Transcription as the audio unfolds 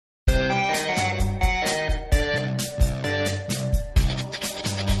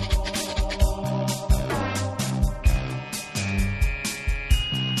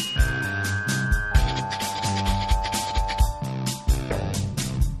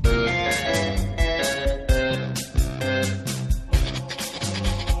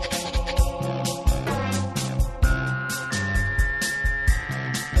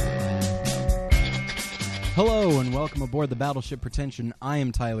welcome aboard the Battleship Pretension. I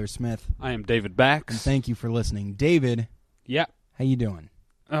am Tyler Smith. I am David Bax. And thank you for listening. David. Yeah. How you doing?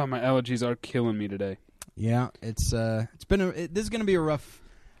 Oh, my allergies are killing me today. Yeah, it's been this is going to be a rough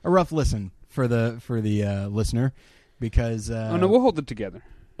listen for the listener because oh no, we'll hold it together.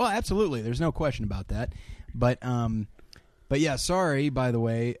 Well, absolutely. There's no question about that. But yeah, sorry by the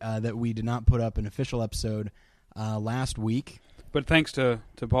way that we did not put up an official episode last week. But thanks to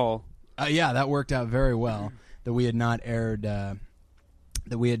Paul. Yeah, that worked out very well. That we had not aired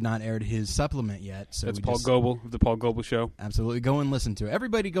his supplement yet. So that's Paul Goebel of the Paul Goebel Show. Absolutely, go and listen to it.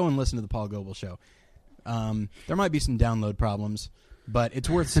 Everybody, go and listen to the Paul Goebel Show. There might be some download problems, but it's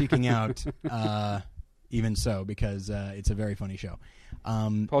worth seeking out. Even so, because it's a very funny show.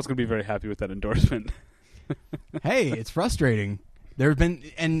 Paul's going to be very happy with that endorsement. Hey, it's frustrating. There have been,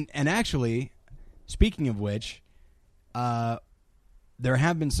 and actually, speaking of which, there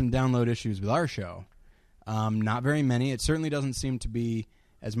have been some download issues with our show. Not very many. It certainly doesn't seem to be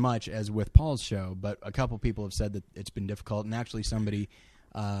as much as with Paul's show, but a couple people have said that it's been difficult, and actually somebody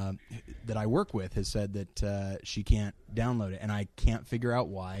that I work with has said that she can't download it, and I can't figure out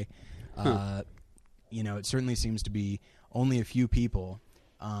why. It certainly seems to be only a few people.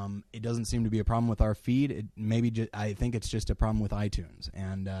 It doesn't seem to be a problem with our feed. I think it's just a problem with iTunes,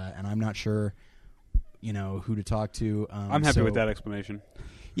 and I'm not sure, who to talk to. I'm happy with that explanation.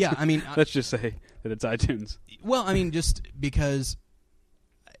 Yeah, I mean, let's just say that it's iTunes. Well, I mean, just because,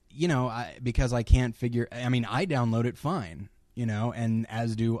 because I can't figure. I mean, I download it fine, and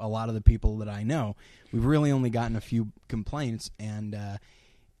as do a lot of the people that I know. We've really only gotten a few complaints, and I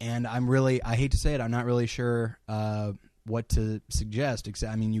hate to say it, I'm not really sure what to suggest.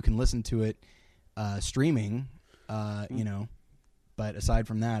 Except, I mean, you can listen to it streaming, but aside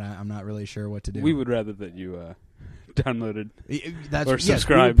from that, I'm not really sure what to do. We would rather that you downloaded or subscribe. Yes,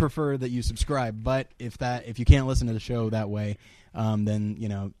 we would prefer that you subscribe, but if you can't listen to the show that way,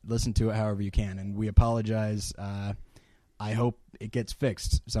 then listen to it however you can. And we apologize. I hope it gets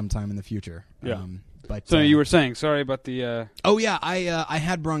fixed sometime in the future. Yeah. But so you were saying, sorry about the. Oh yeah, I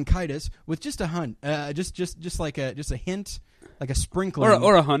had bronchitis with just a hunt, just like a hint, like a sprinkling,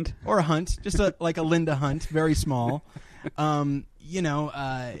 or a hunt, just like a Linda Hunt, very small.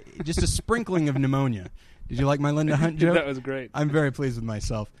 Just a sprinkling of pneumonia. Did you like my Linda Hunt joke? That was great. I'm very pleased with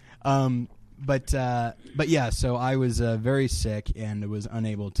myself. But yeah, so I was very sick and was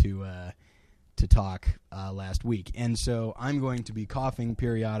unable to talk last week, and so I'm going to be coughing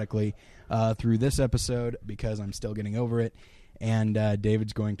periodically through this episode because I'm still getting over it, and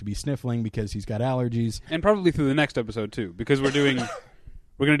David's going to be sniffling because he's got allergies, and probably through the next episode too, because we're going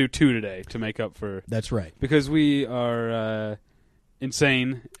to do 2 today to make up for. That's right, because we are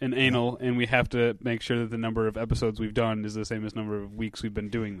insane and anal, and we have to make sure that the number of episodes we've done is the same as number of weeks we've been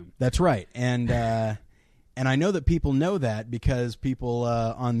doing them. That's right, and I know that people know that because people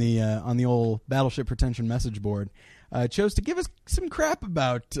on the old Battleship Pretension message board chose to give us some crap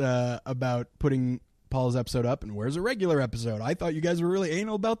about putting Paul's episode up and where's a regular episode. I thought you guys were really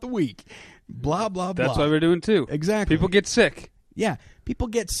anal about the week. Blah blah blah. That's why we're doing 2. Exactly. People get sick. Yeah, people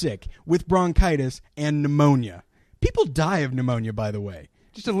get sick with bronchitis and pneumonia. People die of pneumonia, by the way.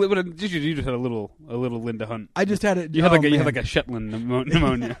 Just a little. You just had a little Linda Hunt. I just had it. You had like a Shetland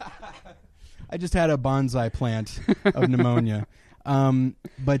pneumonia. I just had a bonsai plant of pneumonia.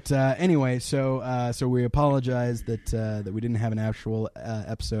 But anyway, so we apologize that we didn't have an actual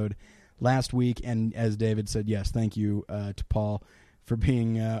episode last week. And as David said, yes, thank you to Paul for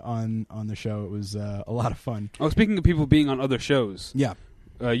being on the show. It was a lot of fun. Oh, speaking of people being on other shows, yeah,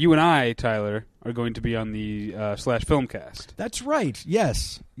 you and I, Tyler, are going to be on the Slash Filmcast. That's right.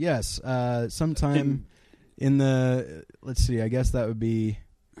 Yes. Sometime in the let's see. I guess that would be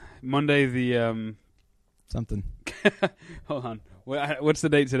Monday. The something. Hold on. What's the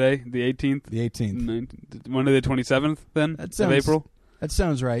date today? The 18th. The 18th. Monday the 27th. Then of April. That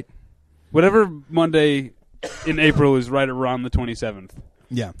sounds right. Whatever Monday in April is right around the 27th.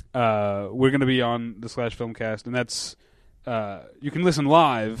 Yeah. We're going to be on the Slash Filmcast, and that's you can listen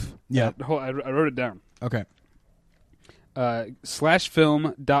live. Yeah. I wrote it down. Okay.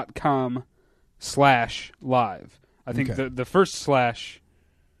 slashfilm.com/live. I think the first slash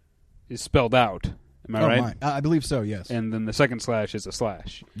is spelled out. Am I right? I believe so, yes. And then the second slash is a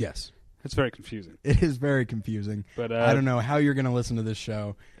slash. Yes. It's very confusing. It is very confusing. But I don't know how you're going to listen to this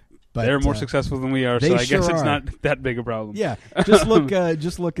show. But they're more successful than we are, so I guess it's not that big a problem. Yeah. Just look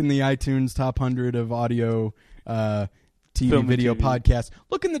in the iTunes top 100 of audio TV video podcasts.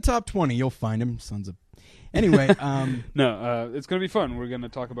 Look in the top 20. You'll find them. Sons of... Anyway. No, it's going to be fun. We're going to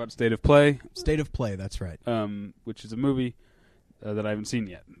talk about State of Play. State of Play, that's right. Which is a movie that I haven't seen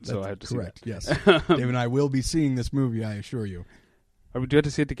yet. So That's I have to correct. see that. Yes, Dave and I will be seeing this movie. I assure you. Do we have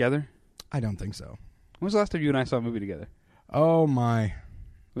to see it together? I don't think so. When was the last time you and I saw a movie together? Oh my!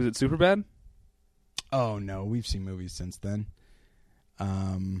 Was it Superbad? Oh no, we've seen movies since then.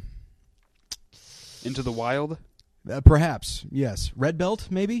 Into the Wild? Perhaps, yes. Red Belt,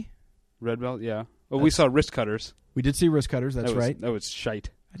 maybe? Red Belt, yeah. Well, we saw Wrist Cutters. We did see Wrist Cutters, that's right. That was shite.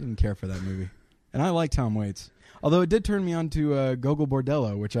 I didn't care for that movie. And I like Tom Waits. Although it did turn me on to Gogol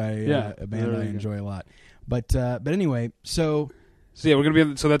Bordello, which a band I enjoy a lot. But anyway, so yeah, we're going to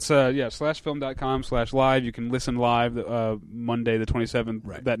be... So that's, /film.com/live. You can listen live Monday the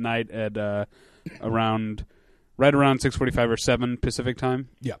 27th that night at right around 6:45 or 7 Pacific time.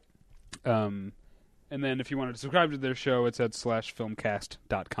 Yeah. And then if you wanted to subscribe to their show, it's at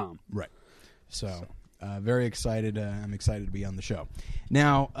 /filmcast.com. Right. So very excited. I'm excited to be on the show.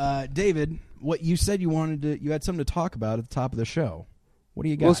 Now, David, what you said you had something to talk about at the top of the show. What do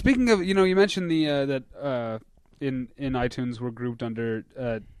you got? Well, speaking of, you mentioned that in iTunes we're grouped under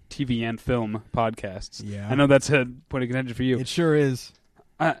TV and film podcasts. Yeah. I know that's a point of contention for you. It sure is.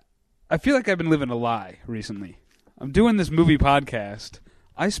 I feel like I've been living a lie recently. I'm doing this movie podcast.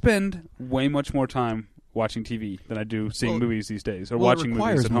 I spend way much more time watching TV than I do seeing movies these days, or watching movies at home.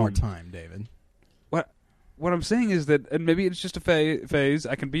 It requires more time, David. What I'm saying is that, and maybe it's just a phase,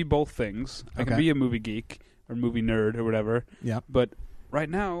 I can be both things. I can be a movie geek or movie nerd or whatever. Yeah. But right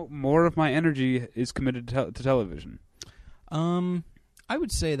now, more of my energy is committed to television. I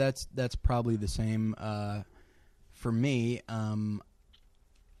would say that's probably the same for me.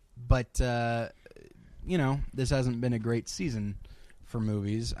 But this hasn't been a great season for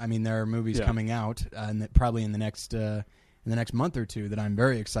movies. I mean, there are movies coming out, probably in the next month or two that I'm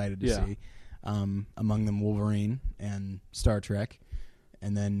very excited to see. Among them, Wolverine and Star Trek,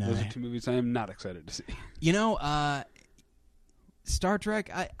 and then those are two movies I am not excited to see. Star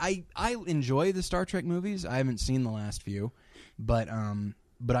Trek. I enjoy the Star Trek movies. I haven't seen the last few, but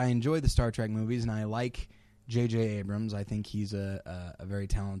I enjoy the Star Trek movies, and I like J.J. Abrams. I think he's a very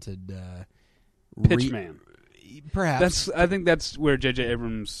talented pitchman. Perhaps I think that's where J.J.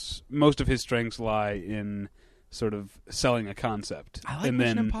 Abrams, most of his strengths lie in sort of selling a concept. I like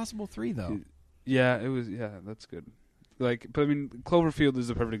Mission Impossible 3, though. Yeah, it was. Yeah, that's good. But I mean, Cloverfield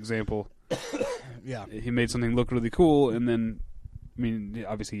is a perfect example. Yeah, he made something look really cool, and then, I mean,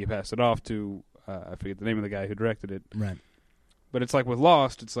 obviously he passed it off to I forget the name of the guy who directed it. Right. But it's like with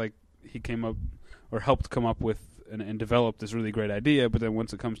Lost, it's like he came up or helped come up with and develop this really great idea, but then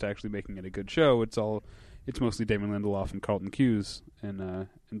once it comes to actually making it a good show, it's mostly Damon Lindelof and Carlton Cuse and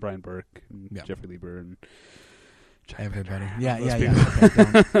Brian Burke and Jeffrey Lieber and everybody. Okay,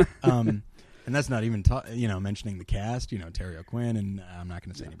 and that's not even mentioning the cast. Terry O'Quinn, and I'm not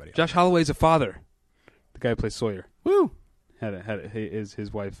going to say anybody else. Josh Holloway's a father. The guy who plays Sawyer. Woo!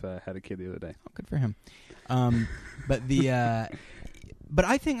 His wife had a kid the other day. Oh, good for him. But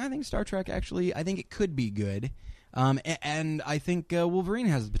I think Star Trek actually, I think it could be good, and I think Wolverine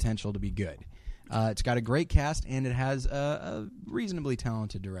has the potential to be good. It's got a great cast, and it has a reasonably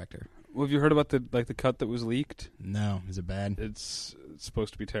talented director. Well, have you heard about the cut that was leaked? No, is it bad? It's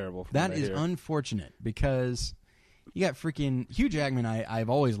supposed to be terrible. That is unfortunate because you got freaking Hugh Jackman. I've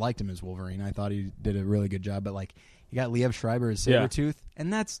always liked him as Wolverine. I thought he did a really good job. But you got Liev Schreiber as Sabretooth,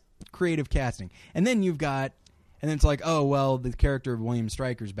 and that's creative casting. And then it's like, oh well, the character of William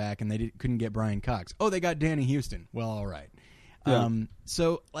Stryker's back, and they couldn't get Brian Cox. Oh, they got Danny Houston. Well, all right. Yeah.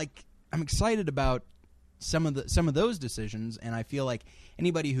 So I'm excited about some of those decisions, and I feel like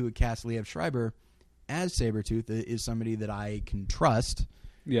anybody who would cast Liev Schreiber as Sabretooth is somebody that I can trust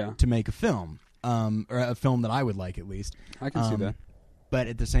to make a film, or a film that I would like at least. I can see that. But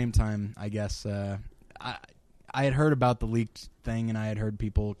at the same time, I guess I had heard about the leaked thing, and I had heard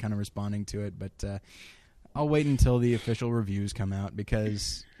people kind of responding to it, but I'll wait until the official reviews come out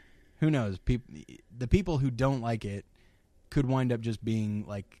because who knows? The people who don't like it could wind up just being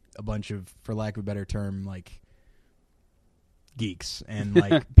a bunch of, for lack of a better term, geeks and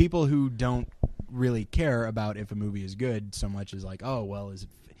people who don't really care about if a movie is good so much as oh well,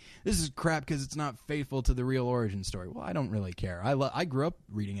 this is crap because it's not faithful to the real origin story. Well, I don't really care. I grew up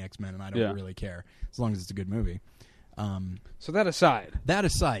reading X-Men, and I don't really care as long as it's a good movie. So that aside,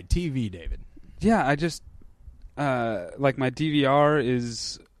 TV, David. Yeah, I just my DVR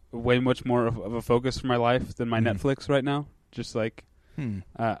is way much more of a focus for my life than my Netflix right now. Just because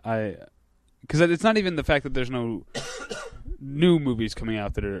it's not even the fact that there's no new movies coming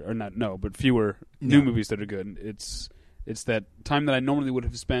out that are, or not no, but fewer new movies that are good. It's that time that I normally would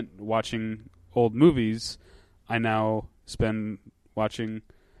have spent watching old movies, I now spend watching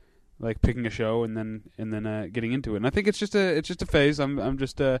like picking a show and then getting into it. And I think it's just a phase. I'm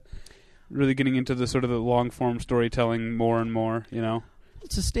just really getting into the sort of the long form storytelling more and more. You know,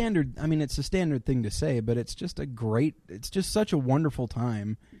 it's a standard. I mean, it's a standard thing to say, but it's just it's just such a wonderful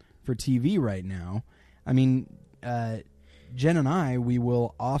time for TV right now. I mean, Jen and I, we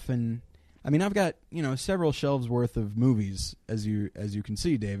will often. I mean, I've got several shelves worth of movies, as you can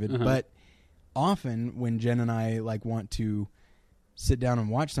see, David. Uh-huh. But often when Jen and I want to sit down and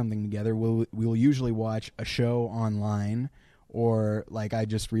watch something together, we'll usually watch a show online, or like I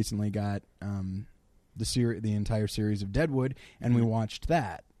just recently got the entire series of Deadwood, and we watched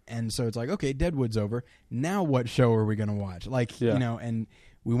that. And so it's like, okay, Deadwood's over. Now what show are we going to watch? Like, and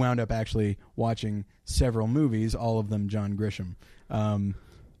we wound up actually watching several movies, all of them John Grisham.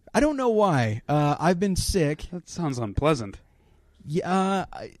 I don't know why. I've been sick. That sounds unpleasant. Yeah,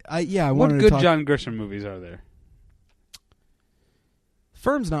 I what wanted good to talk. John Grisham movies are there?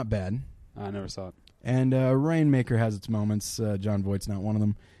 Firm's not bad. I never saw it. And Rainmaker has its moments. John Voight's not one of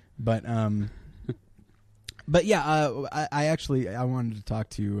them. But I wanted to talk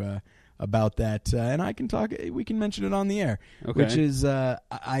to you about that, and I can talk. We can mention it on the air. Okay. Which is,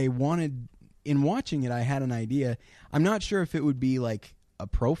 I wanted, in watching it, I had an idea. I'm not sure if it would be like a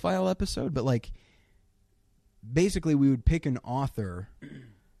profile episode, but like basically we would pick an author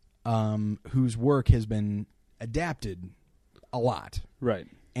whose work has been adapted a lot, right?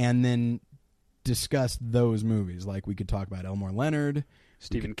 And then discuss those movies. Like we could talk about Elmore Leonard,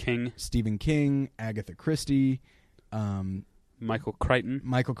 Stephen King, Agatha Christie, Michael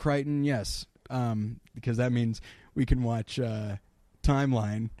Crichton. Yes, because that means we can watch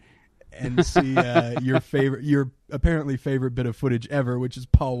Timeline and see your apparently favorite bit of footage ever, which is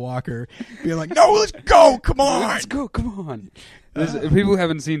Paul Walker being like, "No, let's go, come on, let's go, come on." If people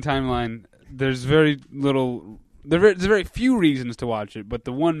haven't seen Timeline, there's very little. There's very few reasons to watch it, but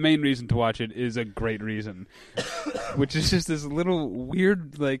the one main reason to watch it is a great reason, which is just this little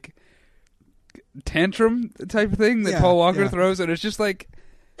weird like tantrum type thing that Paul Walker throws, and it's just like.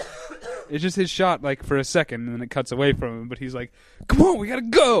 It's just his shot, like, for a second, and then it cuts away from him, but he's like, come on, we gotta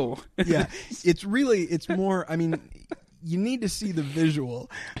go! Yeah, it's more, I mean, you need to see the visual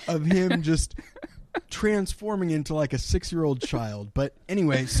of him just transforming into, like, a 6-year-old child. But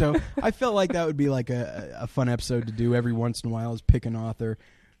anyway, so I felt like that would be, like, a fun episode to do every once in a while, is pick an author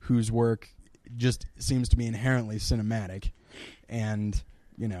whose work just seems to be inherently cinematic, and,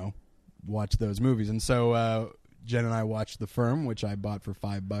 watch those movies. And so, Jen and I watched The Firm, which I bought for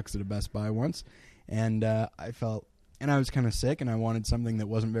 $5 at a Best Buy once, and I was kind of sick, and I wanted something that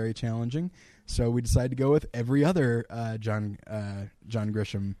wasn't very challenging, so we decided to go with every other John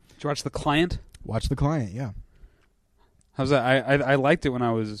Grisham. Did you watch The Client? Watch The Client, yeah. How's that? I liked it when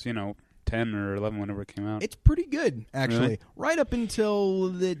I was 10 or 11, whenever it came out. It's pretty good, actually. Really? Right up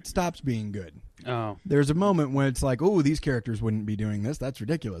until it stops being good. Oh, there's a moment when it's like, oh, these characters wouldn't be doing this. That's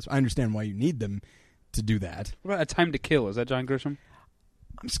ridiculous. I understand why you need them to do that. What about A Time to Kill? Is that John Grisham?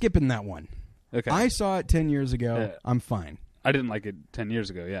 I'm skipping that one. Okay. I saw it 10 years ago. I'm fine. I didn't like it 10 years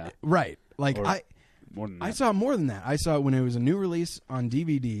ago, yeah. Right. Like, more than that. I saw it more than that. I saw it when it was a new release on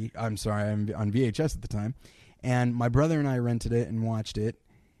DVD. I'm sorry, on VHS at the time. And my brother and I rented it and watched it.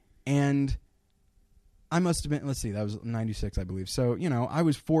 And I must have been, let's see, that was 96, I believe. So, I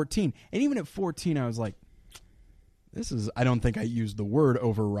was 14. And even at 14, I was like, I don't think I used the word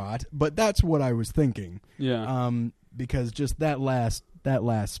overwrought, but that's what I was thinking. Yeah. Because just that last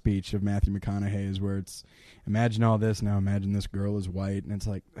speech of Matthew McConaughey's where it's, imagine all this, now imagine this girl is white, and it's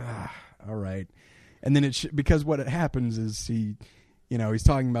like, all right. And then because what happens is he's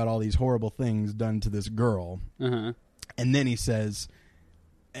talking about all these horrible things done to this girl. Uh-huh. And then he says,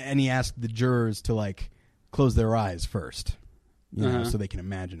 and he asked the jurors to like close their eyes first, so they can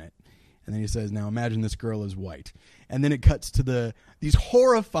imagine it. And then he says, now imagine this girl is white. And then it cuts to these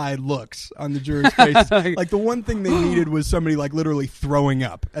horrified looks on the jurors' faces. Like the one thing they needed was somebody like literally throwing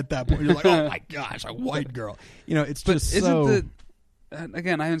up at that point. You're like, oh my gosh, a white girl. It's just so...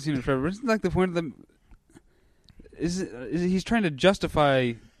 Again, I haven't seen it forever. Isn't like the point of the... Is he's trying to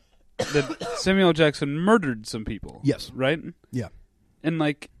justify that Samuel L. Jackson murdered some people. Yes. Right? Yeah. And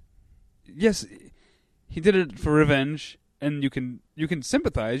like, yes, he did it for revenge. And you can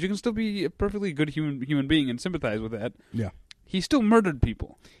sympathize. You can still be a perfectly good human being and sympathize with that. Yeah. He still murdered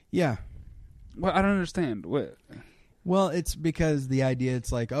people. Yeah. Well, I don't understand. What? Well, it's because the idea,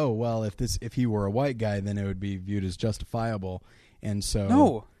 it's like, oh, well, if he were a white guy, then it would be viewed as justifiable. And so...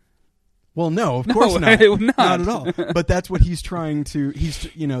 No. Well, no, of course not. It would not. Not at all. But that's what he's trying to...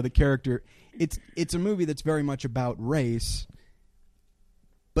 the character... It's a movie that's very much about race...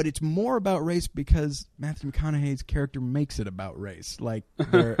 but it's more about race because Matthew McConaughey's character makes it about race. Like,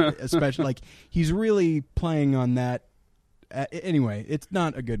 especially like he's really playing on that. Anyway, it's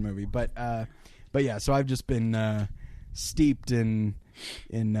not a good movie, but yeah. So I've just been steeped in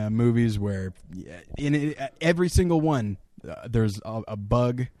movies where in every single one there's a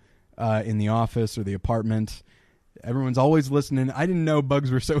bug in the office or the apartment. Everyone's always listening. I didn't know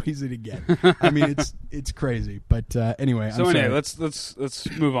bugs were so easy to get. I mean, it's crazy. But anyway, so anyway, let's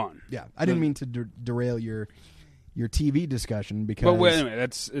move on. Yeah, I didn't mean to derail your TV discussion because. But wait, anyway,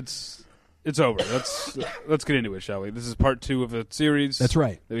 it's over. Let's get into it, shall we? This is part 2 of a series. That's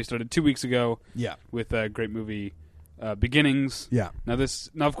right. That we started 2 weeks ago. Yeah. With a great movie, Beginnings. Yeah. Now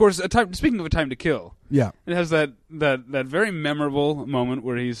of course, speaking of A Time to Kill. Yeah. It has that very memorable moment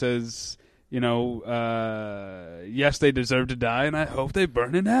where he says, yes, they deserve to die, and I hope they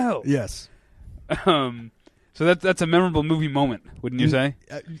burn in hell. Yes. So that's a memorable movie moment, wouldn't you say?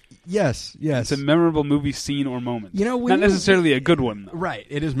 Yes. It's a memorable movie scene or moment. Not necessarily a good one, though. Right.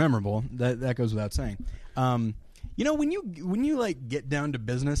 It is memorable. That goes without saying. When you like get down to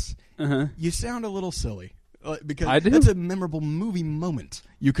business, you sound a little silly. Because that's a memorable movie moment,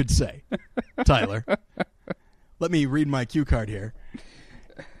 you could say. Tyler. Let me read my cue card here.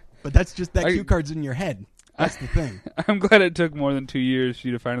 But that's just that cue card's in your head. That's the thing. I'm glad it took more than 2 years for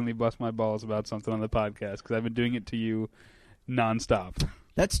you to finally bust my balls about something on the podcast, because I've been doing it to you nonstop.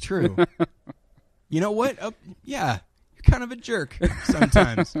 That's true. You know what? Yeah, you're kind of a jerk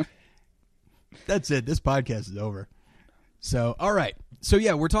sometimes. That's it. This podcast is over. So, all right. So,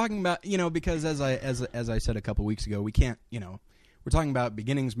 yeah, we're talking about, because as I said a couple weeks ago, we can't, we're talking about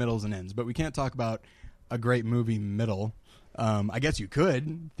beginnings, middles, and ends, but we can't talk about a great movie middle. I guess you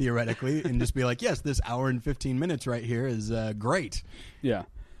could, theoretically, and just be like, yes, this hour and 15 minutes right here is great. Yeah.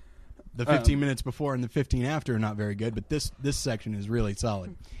 The 15 minutes before and the 15 after are not very good, but this section is really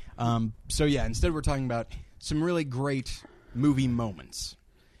solid. So, yeah, instead we're talking about some really great movie moments.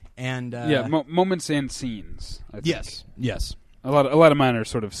 And moments and scenes, I think. Yes. A lot of mine are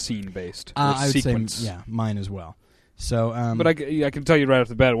sort of scene-based. I would sequence. say, mine as well. So, but I can tell you right off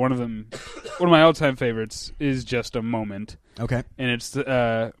the bat, one of my all-time favorites is just a moment. Okay. And it's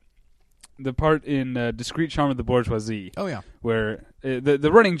the part in Discreet Charm of the Bourgeoisie. Oh, yeah. Where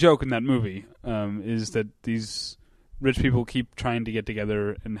the running joke in that movie is that these rich people keep trying to get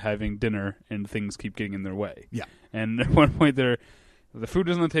together and having dinner, and things keep getting in their way. Yeah. And at one point, the food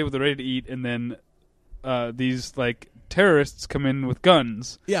is on the table, they're ready to eat, and then these terrorists come in with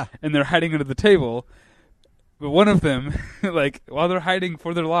guns. Yeah. And they're hiding under the table. But one of them, while they're hiding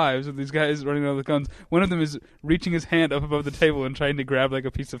for their lives with these guys running around with guns, one of them is reaching his hand up above the table and trying to grab a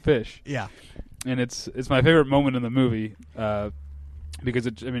piece of fish. Yeah. And it's my favorite moment in the movie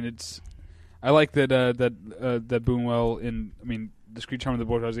because I like that Buñuel Discreet Charm of the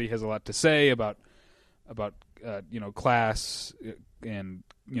Bourgeoisie has a lot to say about class and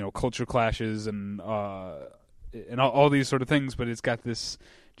culture clashes and all these sort of things, but it's got this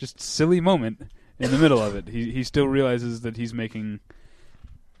just silly moment in the middle of it. He still realizes that he's making,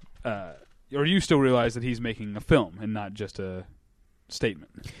 or you still realize that he's making a film and not just a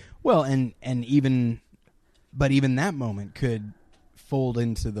statement. Well, and even that moment could fold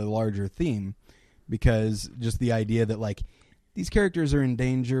into the larger theme, because just the idea that these characters are in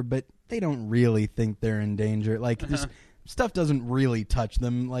danger, but they don't really think they're in danger. This stuff doesn't really touch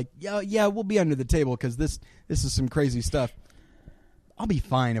them. Yeah, we'll be under the table because this is some crazy stuff. I'll be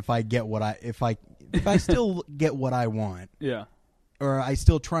fine if I get if I still get what I want. Yeah. Or I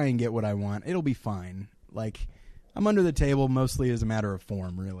still try and get what I want. It'll be fine. I'm under the table mostly as a matter of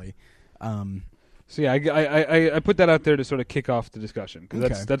form, really. So yeah, I put that out there to sort of kick off the discussion,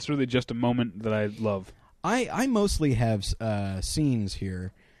 because that's really just a moment that I love. I mostly have scenes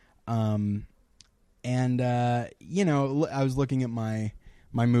here, and I was looking at my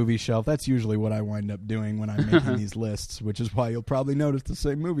movie shelf. That's usually what I wind up doing when I'm making these lists, which is why you'll probably notice the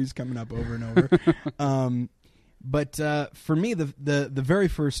same movies coming up over and over. But for me, the very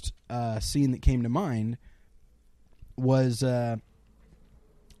first scene that came to mind was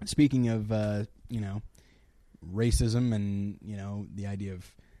speaking of racism and the idea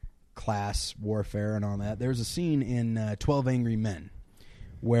of class warfare and all that. There's a scene in 12 Angry Men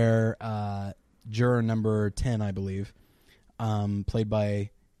where juror number 10, I believe, played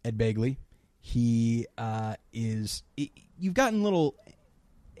by Ed Begley, he is. You've gotten little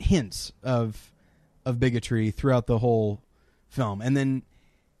hints of bigotry throughout the whole film, and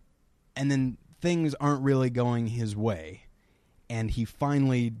then things aren't really going his way, and he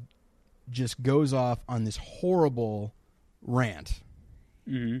finally just goes off on this horrible rant,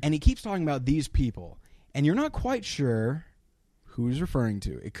 and he keeps talking about these people, and you're not quite sure who he's referring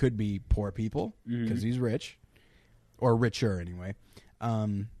to. It could be poor people because he's rich, or richer anyway.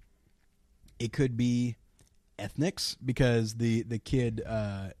 It could be ethnics because the kid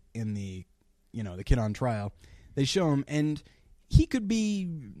in the kid on trial, they show him, and he could be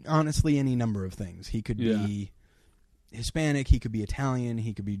honestly any number of things. He could be Hispanic, he could be Italian,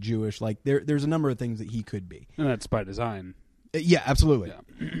 he could be Jewish. Like there's a number of things that he could be, and that's by design. Yeah, absolutely.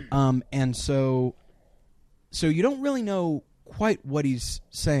 Yeah. And so you don't really know quite what he's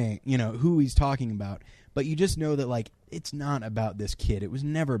saying, who he's talking about, but you just know that, like, it's not about this kid. It was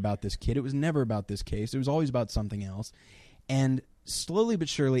never about this kid. It was never about this case. It was always about something else. And slowly but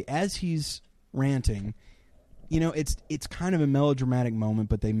surely, as he's ranting, it's kind of a melodramatic moment,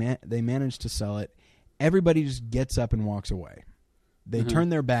 but they manage to sell it. Everybody just gets up and walks away. They turn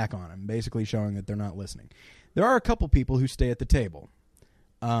their back on him, basically showing that they're not listening. There are a couple people who stay at the table.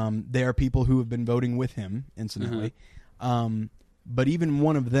 They are people who have been voting with him, incidentally. But even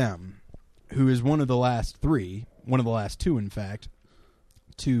one of them, who is one of the last two, in fact,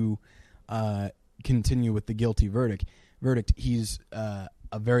 to continue with the guilty verdict, he's a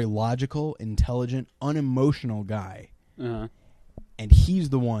very logical, intelligent, unemotional guy. And he's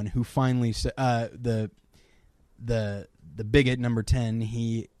the one who finally the bigot number 10,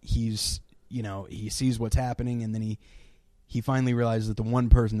 he sees what's happening, and then he finally realizes that the one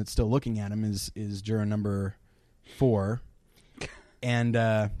person that's still looking at him is juror number 4. And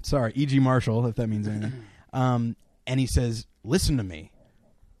E.G. Marshall, if that means anything. And he says, "Listen to me.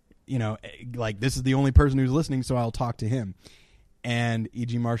 Like, this is the only person who's listening, so I'll talk to him." And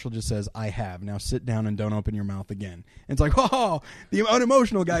E.G. Marshall just says, "I have. Now sit down and don't open your mouth again." And it's like, oh, the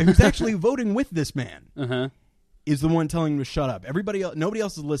unemotional guy who's actually voting with this man is the one telling him to shut up. Everybody else, nobody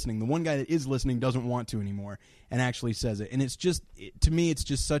else is listening. The one guy that is listening doesn't want to anymore and actually says it. And it's just, to me, it's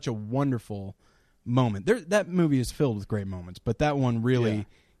just such a wonderful moment. That movie is filled with great moments, but that one really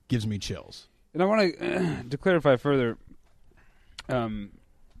gives me chills. And I want to clarify further. Now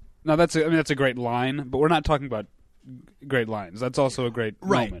that's a great line, but we're not talking about great lines. That's also a great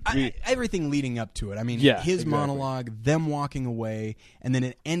moment. Everything leading up to it. I mean, his monologue, them walking away, and then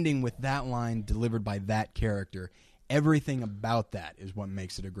it ending with that line delivered by that character. Everything about that is what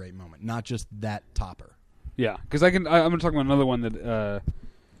makes it a great moment, not just that topper. Yeah, because I'm going to talk about another one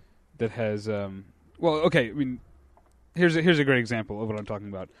that has. Okay. I mean, here's a great example of what I'm talking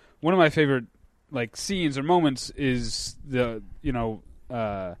about. One of my favorite scenes or moments is the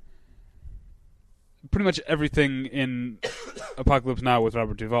pretty much everything in Apocalypse Now with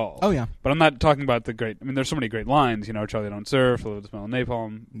Robert Duvall. Oh, yeah. But I'm not talking about the great... I mean, there's so many great lines, Charlie Don't Surf, I Love the Smell of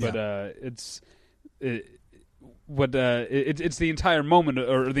Napalm, but it's the entire moment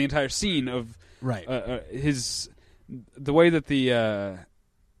or the entire scene of the way that the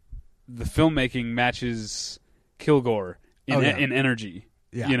filmmaking matches Kilgore in energy.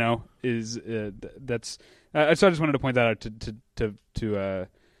 Yeah. That's... so I just wanted to point that out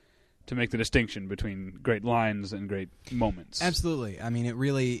to make the distinction between great lines and great moments. Absolutely. I mean, it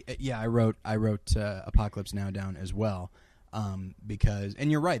really. Yeah, I wrote Apocalypse Now down as well, because,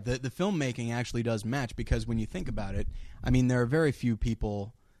 and you're right. The filmmaking actually does match, because when you think about it, I mean, there are very few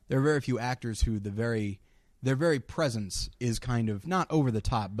actors who their very presence is kind of not over the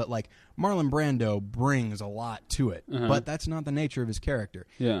top, but like Marlon Brando brings a lot to it. But that's not the nature of his character.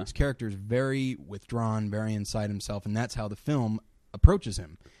 Yeah. His character is very withdrawn, very inside himself, and that's how the film approaches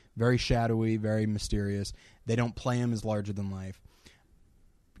him. Very shadowy, very mysterious. They don't play him as larger than life.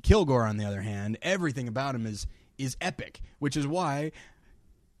 Kilgore, on the other hand, everything about him is epic, which is why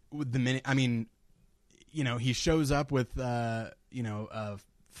with the minute, I mean, he shows up with Flight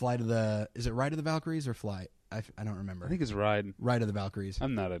of the, is it Ride of the Valkyries or Flight? I don't remember. I think it's Ride. Ride of the Valkyries.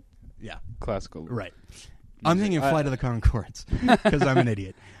 I'm not a classical. Right. I'm thinking Flight of the Conchords because I'm an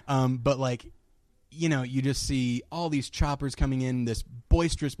idiot. But you just see all these choppers coming in, this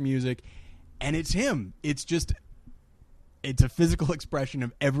boisterous music, and it's him. It's a physical expression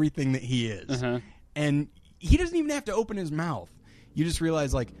of everything that he is. And he doesn't even have to open his mouth. You just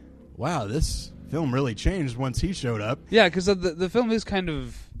realize, wow, this film really changed once he showed up. Yeah, because the film is kind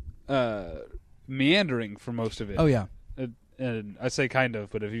of meandering for most of it. Oh, yeah. And I say kind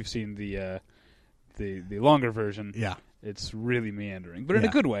of, but if you've seen the longer version... Yeah. It's really meandering, but in a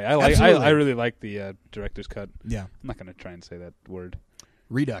good way. I really like the director's cut. Yeah, I'm not going to try and say that word.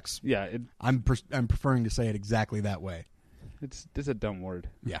 Redux. Yeah, I'm preferring to say it exactly that way. It's a dumb word.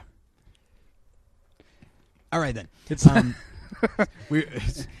 Yeah. All right then. It's that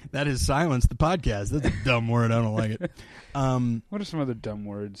is silence. The podcast. That's a dumb word. I don't like it. What are some other dumb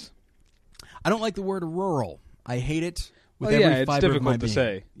words? I don't like the word rural. I hate it with every fiber of my being. It's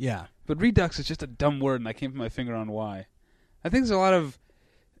difficult to say. Yeah. But redux is just a dumb word, and I can't put my finger on why. I think there's a lot of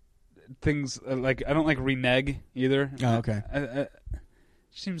things like I don't like renege either. Oh, okay. It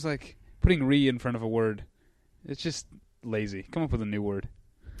seems like putting re in front of a word. It's just lazy. Come up with a new word.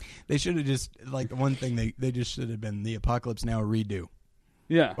 They should have just like the one thing they just should have been the Apocalypse Now redo.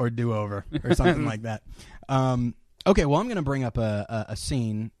 Yeah. Or do over or something like that. Okay, well I'm going to bring up a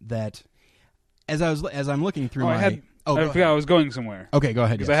scene that as I'm looking through I forgot I was going somewhere. Okay, go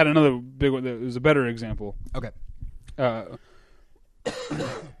ahead. Because I had another big one that was a better example. Okay. God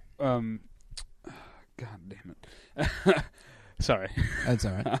damn it. Sorry. That's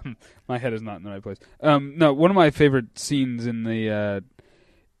all right. My head is not in the right place. No, one of my favorite scenes in the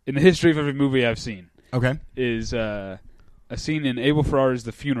history of every movie I've seen. Okay. Is a scene in Abel Ferrara's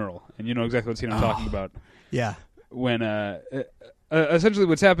The Funeral, and you know exactly what scene I'm talking about. Yeah. When essentially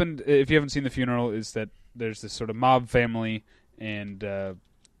what's happened, if you haven't seen The Funeral, is that there's this sort of mob family, and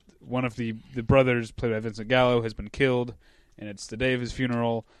one of the brothers, played by Vincent Gallo, has been killed, and it's the day of his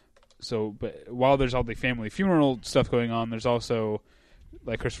funeral. So, but while there's all the family funeral stuff going on, there's also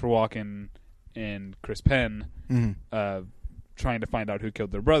like Christopher Walken and Chris Penn trying to find out who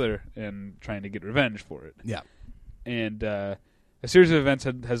killed their brother and trying to get revenge for it. Yeah. And a series of events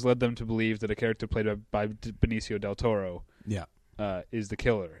has led them to believe that a character played by Benicio del Toro is the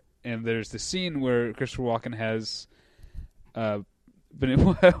killer. And there's this scene where Christopher Walken has... why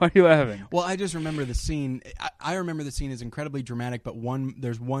are you laughing? Well, I just remember the scene. I remember the scene is incredibly dramatic, but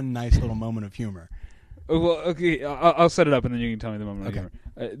there's one nice little moment of humor. Well, okay, I'll set it up, and then you can tell me the moment of humor.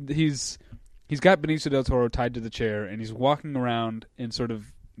 He's got Benicio del Toro tied to the chair, and he's walking around, and sort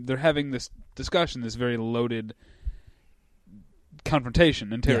of they're having this discussion, this very loaded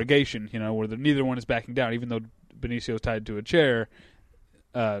confrontation, interrogation. You know, where neither one is backing down, even though Benicio's tied to a chair.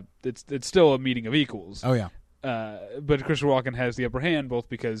 It's still a meeting of equals. Oh yeah. But Christopher Walken has the upper hand, both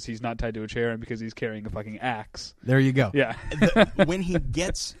because he's not tied to a chair and because he's carrying a fucking axe. There you go. Yeah. When he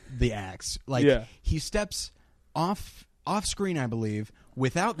gets the axe, he steps off screen, I believe,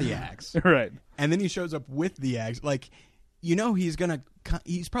 without the axe. Right. And then he shows up with the axe. Like, you know, he's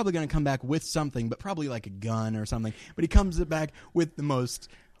probably gonna come back with something, but probably like a gun or something. But he comes back with the most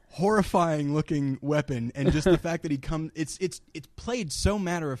horrifying looking weapon, and just the fact that he comes, it's played so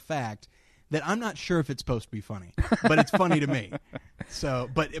matter of fact that I'm not sure if it's supposed to be funny, but it's funny to me. So,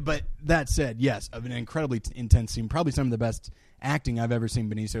 but that said, yes, of an incredibly intense scene, probably some of the best acting I've ever seen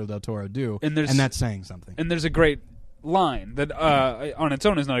Benicio del Toro do, and that's saying something. And there's a great line that on its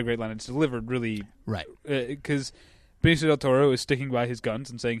own is not a great line. It's delivered really right, because Benicio del Toro is sticking by his guns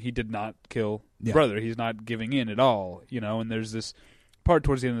and saying he did not kill the brother. He's not giving in at all, you know. And there's this part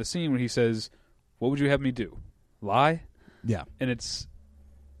towards the end of the scene where he says, "What would you have me do? Lie?" Yeah, and it's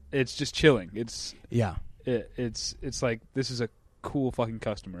just chilling. It's like, this is a cool fucking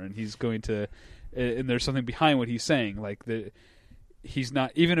customer, and he's going to, and there's something behind what he's saying. Like, he's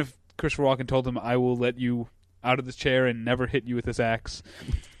not, even if Christopher Walken told him, "I will let you out of this chair and never hit you with this axe,"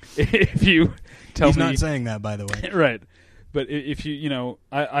 if you tell me, he's not saying that, by the way. Right. But if you know,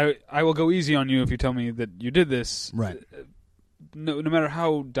 I will go easy on you if you tell me that you did this. Right. No matter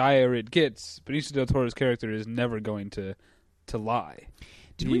how dire it gets, Benicio del Toro's character is never going to lie.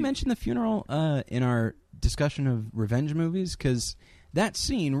 Did we mention The Funeral in our discussion of revenge movies? Because that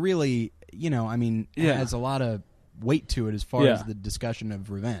scene really, you know, I mean, has a lot of weight to it as far as the discussion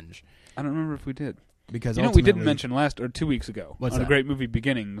of revenge. I don't remember if we did. Because you know what we didn't mention 2 weeks ago on a great movie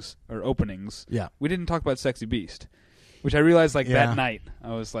beginnings or openings. Yeah, we didn't talk about Sexy Beast, which I realized that night.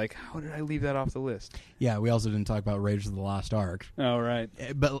 I was like, how did I leave that off the list? Yeah, we also didn't talk about Raiders of the Lost Ark. Oh, right.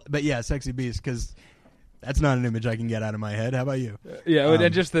 But yeah, Sexy Beast, because that's not an image I can get out of my head. How about you?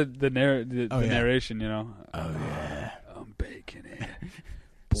 And just the narration, you know. Oh, yeah. I'm baking it.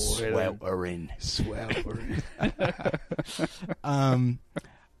 Sweltering.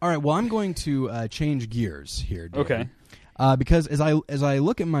 All right, well, I'm going to change gears here, David. Okay. Because as I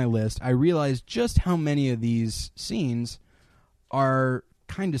look at my list, I realize just how many of these scenes are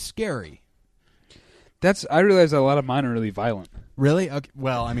kind of scary. I realize a lot of mine are really violent. Really? Okay.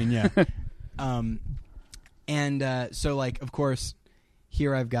 Well, I mean, yeah. So, like, of course,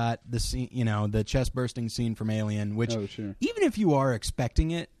 here I've got the scene, you know, the chest bursting scene from Alien, which even if you are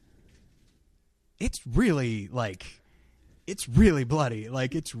expecting it, it's really bloody.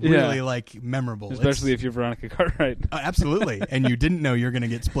 Like, it's really memorable. Especially if you're Veronica Cartwright. Absolutely. And you didn't know you're going to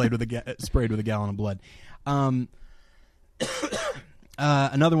get sprayed with a gallon of blood.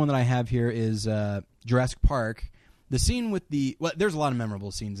 Another one that I have here is Jurassic Park. The scene with there's a lot of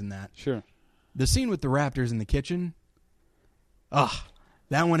memorable scenes in that. Sure. The scene with the raptors in the kitchen,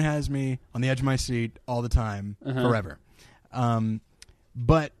 that one has me on the edge of my seat all the time, forever.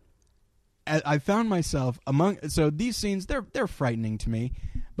 But I found myself so these scenes they're frightening to me,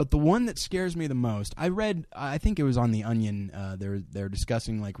 but the one that scares me the most, I think it was on The Onion, they're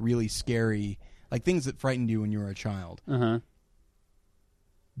discussing like really scary, like things that frightened you when you were a child. Uh-huh.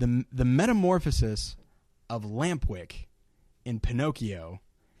 The metamorphosis of Lampwick in Pinocchio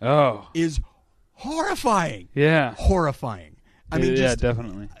is horrifying. Yeah. Horrifying. I mean,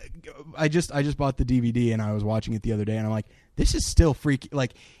 definitely. I just bought the DVD and I was watching it the other day and I'm like, this is still freaky.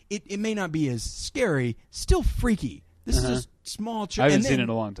 Like, it may not be as scary, still freaky. This is a small I haven't seen it in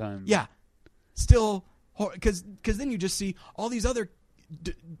a long time. Yeah. Still, because then you just see all these other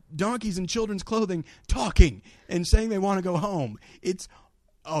donkeys in children's clothing talking and saying they want to go home. It's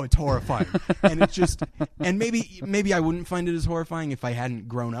horrifying. And it's just, and maybe I wouldn't find it as horrifying if I hadn't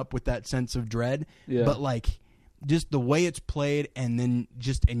grown up with that sense of dread. Yeah. But like, just the way it's played, and then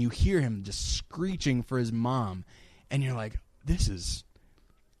and you hear him just screeching for his mom, and you're like, this is,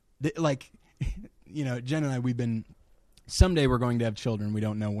 like, you know, Jen and I, someday we're going to have children, we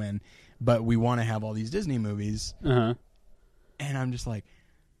don't know when, but we want to have all these Disney movies. Uh-huh. And I'm just like,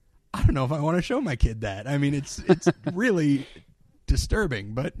 I don't know if I want to show my kid that. I mean, it's really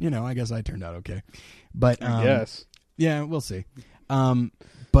disturbing, but, you know, I guess I turned out okay. But I guess. Yeah, we'll see.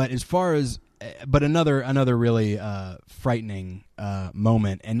 But as far as, but another really frightening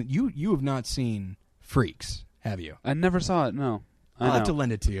moment, and you have not seen Freaks, have you? I never saw it. No, I'll have to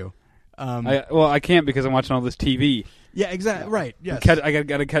lend it to you. I can't because I'm watching all this TV. Yeah, exactly. Right. Yes. I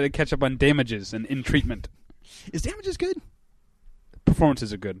got to catch up on Damages and In Treatment. Is Damages good?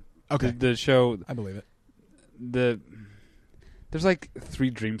 Performances are good. Okay. The show, I believe it. There's like 3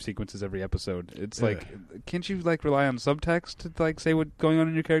 dream sequences every episode. It's like, can't you like rely on subtext to like say what's going on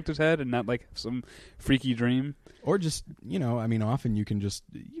in your character's head and not like some freaky dream? Or just, you know, I mean, often you've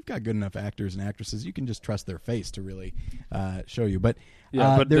got good enough actors and actresses, you can just trust their face to really show you. But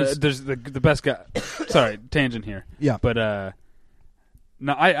yeah, but there's the best guy. Sorry, tangent here. Yeah, but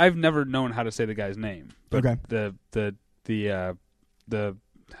no, I've never known how to say the guy's name. But okay. The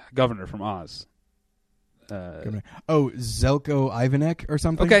governor from Oz. Zelko Ivanek or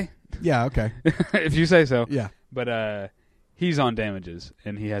something? Okay. Yeah, okay. If you say so. Yeah. But he's on Damages,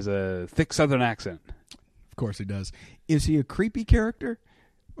 and he has a thick Southern accent. Of course he does. Is he a creepy character,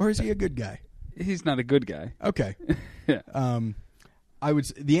 or is he a good guy? He's not a good guy. Okay. Yeah.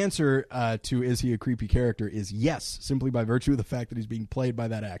 The answer to is he a creepy character is yes, simply by virtue of the fact that he's being played by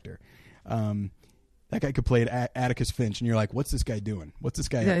that actor. That guy could play Atticus Finch, and you're like, what's this guy doing? What's this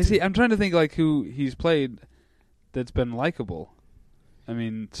guy up to? I'm trying to think like who he's played that's been likable. I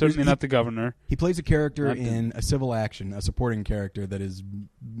mean, certainly not the governor. He plays a character in a civil action, a supporting character that is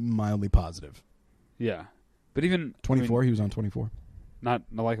mildly positive. Yeah. But even 24, he was on 24. Not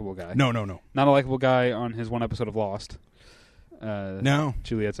a likable guy. No. Not a likable guy on his one episode of Lost. No.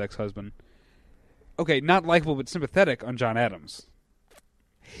 Juliet's ex-husband. Okay, not likable but sympathetic on John Adams.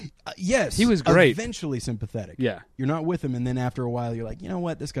 Yes. He was great. Eventually sympathetic. Yeah. You're not with him, and then after a while you're like, you know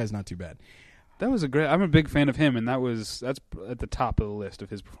what, this guy's not too bad. That was I'm a big fan of him, and that's at the top of the list of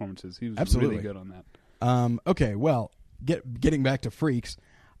his performances. He was Absolutely. really good on that. Okay, well, getting back to Freaks,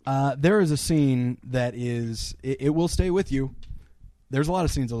 there is a scene that is, it will stay with you. There's a lot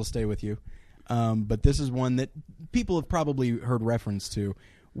of scenes that will stay with you, but this is one that people have probably heard reference to,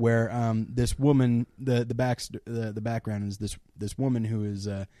 where this woman, the background is this woman who is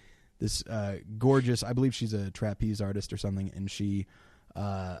this gorgeous, I believe she's a trapeze artist or something, and she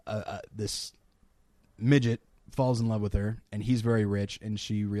this midget falls in love with her, and he's very rich, and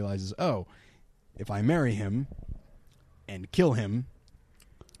she realizes, oh, if I marry him and kill him,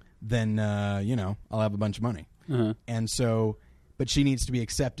 then I'll have a bunch of money. Uh-huh. And so, but she needs to be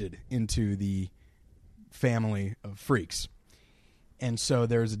accepted into the family of freaks. And so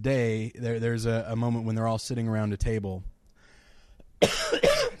there's a moment when they're all sitting around a table.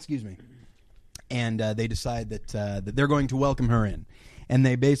 Excuse me. And they decide that they're going to welcome her in. And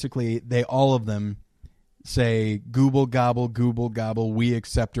they all of them say, "Gooble gobble, we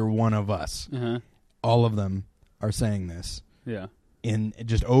accept her, one of us." Uh-huh. All of them are saying this. Yeah. In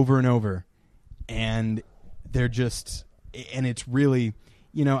just over and over. And they're just, and it's really,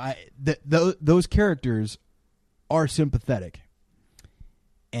 those characters are sympathetic.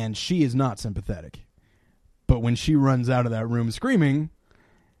 And she is not sympathetic. But when she runs out of that room screaming,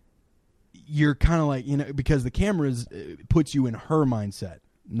 you're kind of like, because the camera puts you in her mindset,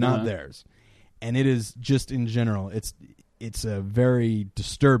 not theirs. And it is just in general, it's a very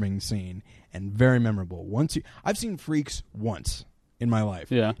disturbing scene and very memorable. I've seen Freaks once in my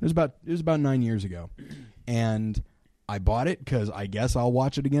life. Yeah. It was about 9 years ago. And I bought it because I guess I'll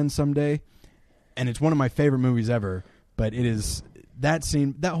watch it again someday. And it's one of my favorite movies ever, but it is that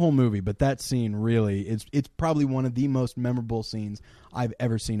scene, that whole movie, but that scene really it's probably one of the most memorable scenes I've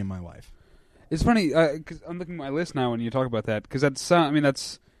ever seen in my life. It's funny because I'm looking at my list now when you talk about that, because that's I mean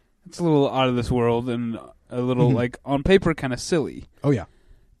that's a little out of this world and a little like on paper kind of silly. Oh yeah,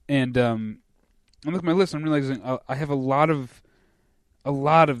 and I'm looking at my list and I'm realizing I have a lot of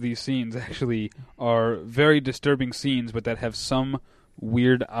these scenes actually are very disturbing scenes, but that have some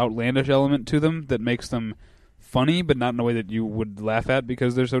weird outlandish element to them that makes them funny, but not in a way that you would laugh at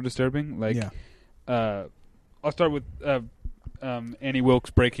because they're so disturbing. Like, I'll start with Annie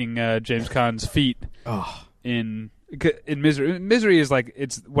Wilkes breaking James Caan's feet in Misery. Misery is like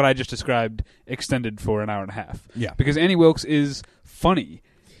it's what I just described extended for an hour and a half. Yeah, because Annie Wilkes is funny.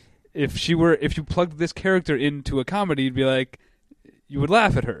 If you plugged this character into a comedy, you'd be like, you would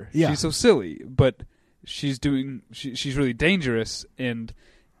laugh at her. Yeah. She's so silly, but she's really dangerous, and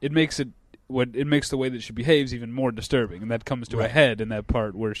it makes the way that she behaves even more disturbing, and that comes to a head in that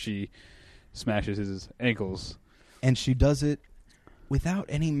part where she smashes his ankles. And she does it without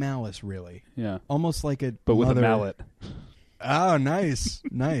any malice, really. Yeah. Almost like a But with a mallet. Oh, nice.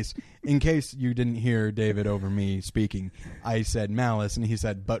 Nice. In case you didn't hear David over me speaking, I said malice, and he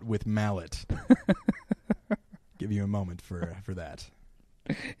said, but with mallet. Give you a moment for that.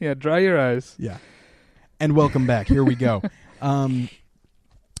 Yeah, dry your eyes. Yeah. And welcome back. Here we go. I'm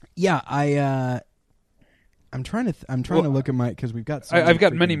trying to look at my, because we've got. I've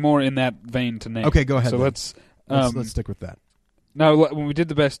got many more in that vein to name. Okay, go ahead. So then. Let's stick with that. Now, when we did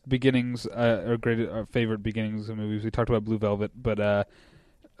the best beginnings, our favorite beginnings of movies, we talked about Blue Velvet, but I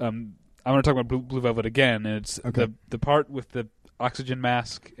want to talk about Blue Velvet again. And it's the part with the oxygen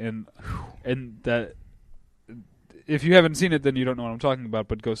mask, and that. If you haven't seen it, then you don't know what I'm talking about.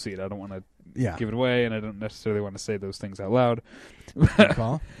 But go see it. I don't want to give it away, and I don't necessarily want to say those things out loud. Good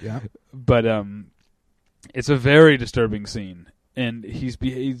call. Yeah, but it's a very disturbing scene, and he's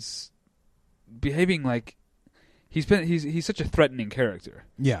behaving like he's such a threatening character.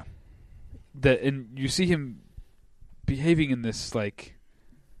 Yeah, and you see him behaving in this like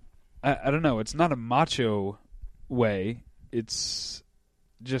I don't know. It's not a macho way. It's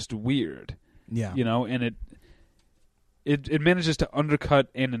just weird. Yeah, and it manages to undercut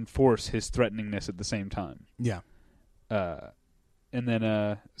and enforce his threateningness at the same time. Yeah. And then,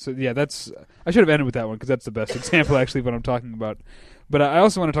 that's... I should have ended with that one, because that's the best example, actually, of what I'm talking about. But I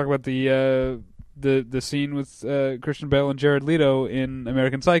also want to talk about the scene with Christian Bale and Jared Leto in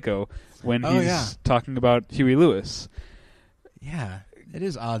American Psycho, when he's talking about Huey Lewis. Yeah. It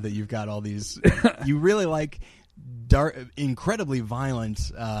is odd that you've got all these... you really like dark, incredibly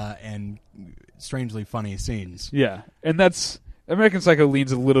violent and strangely funny scenes. Yeah. And that's... American Psycho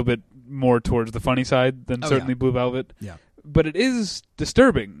leans a little bit more towards the funny side than certainly Blue Velvet. Yeah. But it is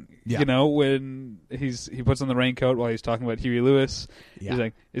disturbing, when he puts on the raincoat while he's talking about Huey Lewis. Yeah. He's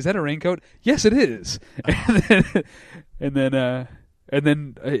like, "Is that a raincoat?" "Yes, it is." And then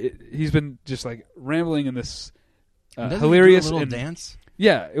he's been just like rambling in this hilarious he do a little dance.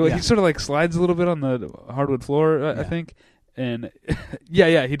 Yeah, he sort of like slides a little bit on the hardwood floor, I think, and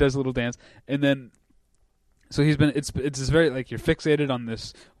he does a little dance, and then. So it's this very, like, you're fixated on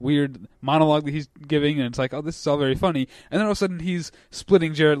this weird monologue that he's giving, and it's like, oh, this is all very funny. And then all of a sudden he's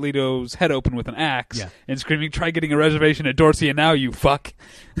splitting Jared Leto's head open with an axe and screaming, "Try getting a reservation at Dorsey and Now, you fuck."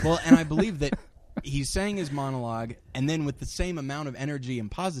 Well, and I believe that he's saying his monologue, and then with the same amount of energy and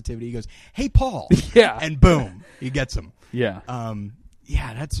positivity, he goes, "Hey, Paul." Yeah. And boom, he gets him. Yeah.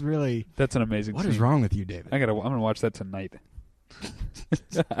 That's an amazing What scene. is wrong with you, David? I'm going to watch that tonight. I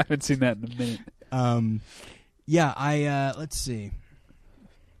haven't seen that in a minute. Let's see.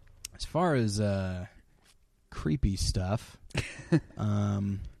 As far as creepy stuff,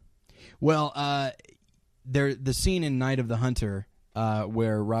 the scene in Night of the Hunter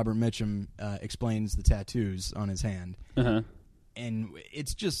where Robert Mitchum explains the tattoos on his hand, and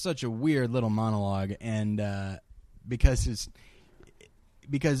it's just such a weird little monologue, and because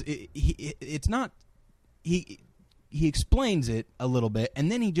it's not he explains it a little bit,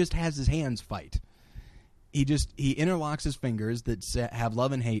 and then he just has his hands fight. He interlocks his fingers that have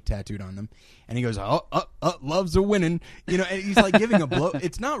love and hate tattooed on them, and he goes, love's a winning, and he's like giving a blow.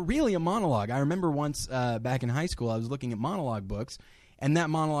 It's not really a monologue. I remember once back in high school, I was looking at monologue books, and that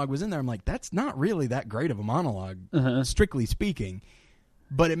monologue was in there. I'm like, that's not really that great of a monologue, strictly speaking,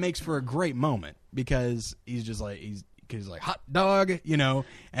 but it makes for a great moment because he's just like he's like hot dog,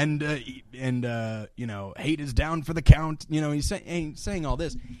 and hate is down for the count. He's saying all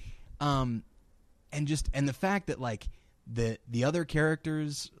this. And the fact that like the other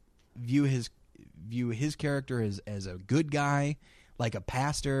characters view his character as a good guy, like a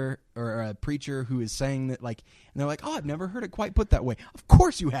pastor or a preacher who is saying that, like, and they're like, oh, I've never heard it quite put that way. Of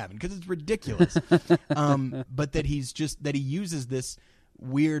course you haven't, because it's ridiculous. But that he uses this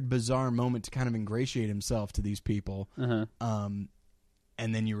weird, bizarre moment to kind of ingratiate himself to these people. Uh-huh.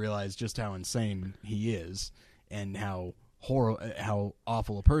 And then you realize just how insane he is and how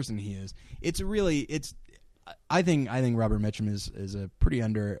awful a person he is. I think Robert Mitchum is a pretty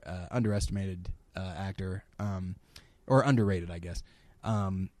underestimated actor, or underrated, I guess.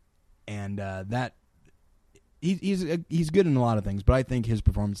 That he's good in a lot of things, but I think his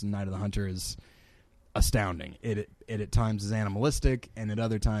performance in Night of the Hunter is astounding. It at times is animalistic, and at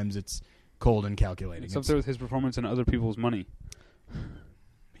other times it's cold and calculating. It's up there with his performance in Other People's Money.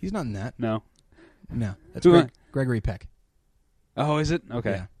 He's not in that. No. That's Gregory Peck. Oh, is it?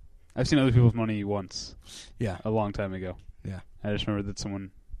 Okay. Yeah. I've seen Other People's Money once. Yeah. A long time ago. Yeah. I just remember that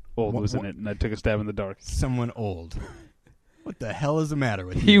someone old was in it, and I took a stab in the dark. Someone old. What the hell is the matter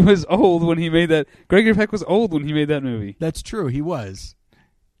with you? He was old when he made that. Gregory Peck was old when he made that movie. That's true. He was.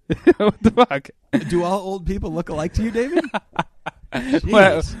 What the fuck? Do all old people look alike to you, David?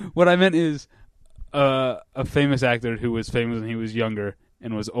 What I meant is a famous actor who was famous when he was younger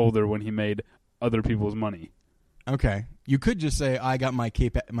and was older when he made Other People's Money. Okay. You could just say, I got my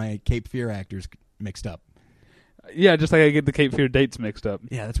Cape Fear actors mixed up. Yeah, just like I get the Cape Fear dates mixed up.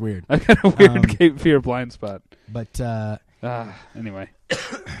 Yeah, that's weird. I got a weird Cape Fear blind spot. But anyway.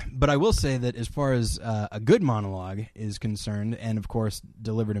 But I will say that as far as a good monologue is concerned, and of course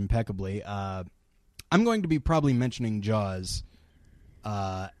delivered impeccably, I'm going to be probably mentioning Jaws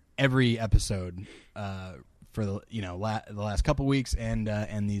every episode for the last couple weeks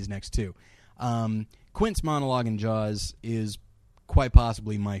and these next two. Quint's monologue in Jaws is quite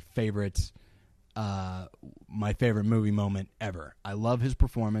possibly my favorite movie moment ever. I love his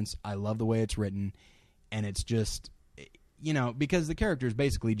performance. I love the way it's written, and it's just, because the character is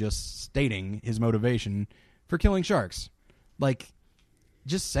basically just stating his motivation for killing sharks, like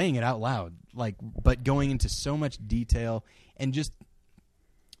just saying it out loud, but going into so much detail, and just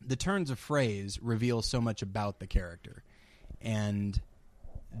the turns of phrase reveal so much about the character, and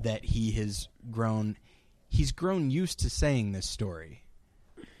that he's grown used to saying this story,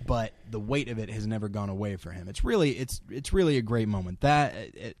 but the weight of it has never gone away for him. It's really a great moment. That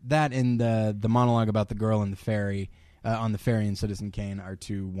and the monologue about the girl in the ferry on the ferry in Citizen Kane are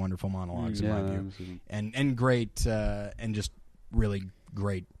two wonderful monologues in my view, and great and just really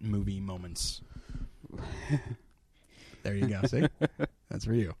great movie moments. There you go. See, that's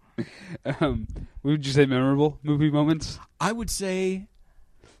for you. Would you say memorable movie moments? I would say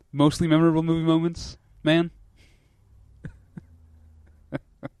mostly memorable movie moments, man.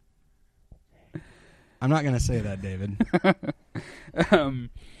 I'm not going to say that, David.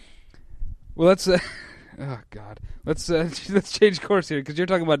 Well, let's. Oh God, let's change course here, because you're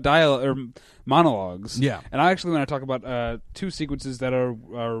talking about monologues. Yeah, and I actually want to talk about two sequences that are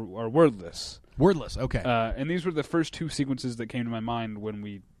wordless. Wordless, okay. And these were the first two sequences that came to my mind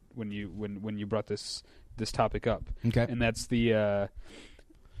when you brought this topic up. Okay, and that's the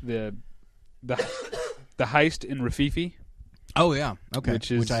heist in Rafifi. Oh yeah, okay.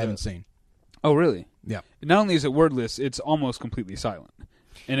 Which I haven't seen. Oh really? Yeah. Not only is it wordless, it's almost completely silent,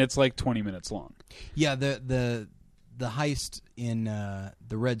 and it's like 20 minutes long. Yeah, the heist in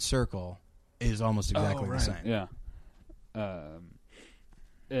the Red Circle is almost exactly the same. Yeah.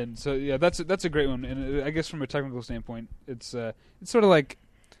 And so yeah, that's a great one, and I guess from a technical standpoint, it's sort of like.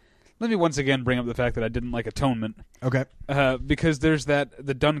 Let me once again bring up the fact that I didn't like Atonement. Okay. Because there's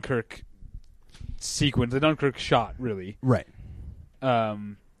the Dunkirk sequence, the Dunkirk shot, really. Right.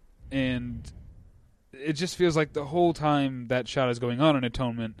 And it just feels like the whole time that shot is going on in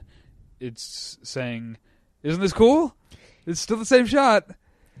Atonement, it's saying, isn't this cool? It's still the same shot.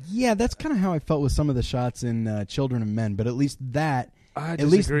 Yeah, that's kind of how I felt with some of the shots in Children of Men, but at least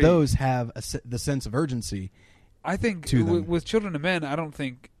those have the sense of urgency. I think with Children of Men, I don't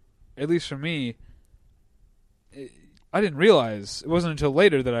think, at least for me, I didn't realize. It wasn't until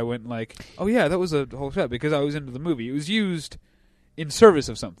later that I went like, oh yeah, that was a whole shot, because I was into the movie. It was used in service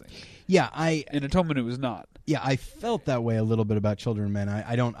of something. Yeah, in Atonement it was not. Yeah, I felt that way a little bit about Children of Men.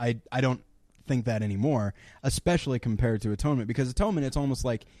 I don't think that anymore, especially compared to Atonement, because Atonement it's almost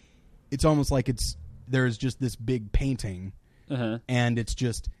like there's just this big painting, and it's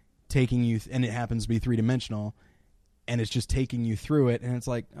just taking you, and it happens to be 3-dimensional, and it's just taking you through it, and it's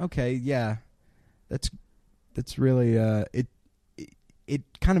like, okay, yeah, that's really it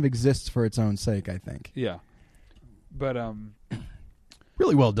kind of exists for its own sake, I think. Yeah, but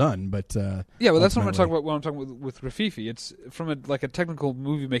really well done, but yeah, well, that's what I'm talking about when I'm talking with Rafifi. It's from a technical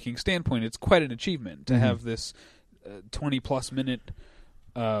movie making standpoint, it's quite an achievement to have this 20-plus minute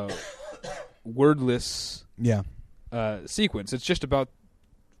wordless sequence. It's just about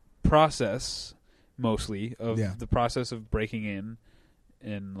process, mostly, of the process of breaking in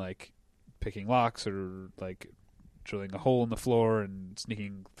and, like, picking locks or, like, drilling a hole in the floor and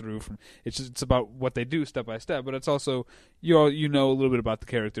sneaking through from. It's about what they do step by step, but it's also you know a little bit about the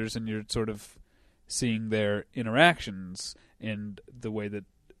characters, and you're sort of seeing their interactions and the way that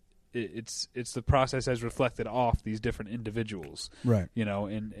it's the process as reflected off these different individuals, right? You know,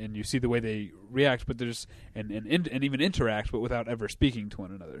 and you see the way they react, but there's and even interact, but without ever speaking to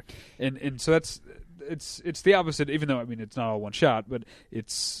one another, and so it's the opposite. Even though, I mean, it's not all one shot, but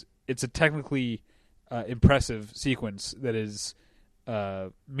it's a technically impressive sequence that is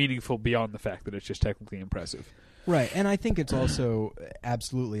meaningful beyond the fact that it's just technically impressive. Right, and I think it's also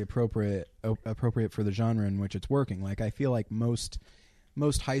absolutely appropriate for the genre in which it's working. Like, I feel like most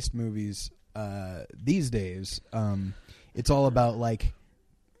heist movies these days, it's all about, like,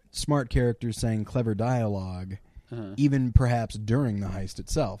 smart characters saying clever dialogue, even perhaps during the heist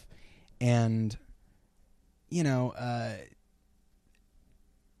itself. And, you know,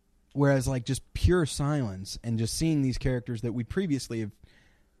 whereas, like, just pure silence and just seeing these characters that we previously have,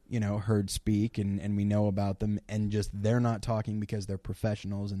 you know, heard speak and we know about them, and just they're not talking because they're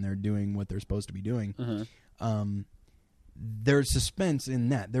professionals and they're doing what they're supposed to be doing. There's suspense in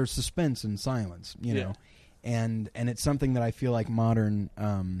that. There's suspense in silence, you know, and it's something that I feel like modern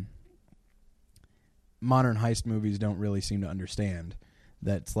heist movies don't really seem to understand.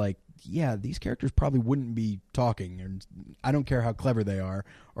 That's like, yeah, these characters probably wouldn't be talking, and I don't care how clever they are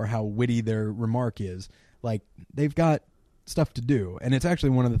or how witty their remark is. Like, they've got stuff to do, and it's actually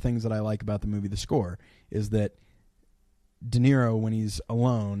one of the things that I like about the movie The Score is that De Niro, when he's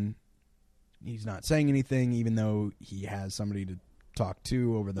alone, he's not saying anything, even though he has somebody to talk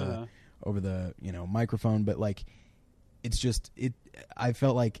to over the you know, microphone. But, like, it's just I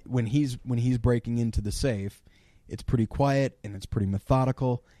felt like when he's breaking into the safe, it's pretty quiet and it's pretty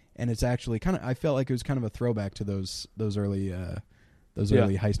methodical, and it's actually kind of, I felt like it was kind of a throwback to those early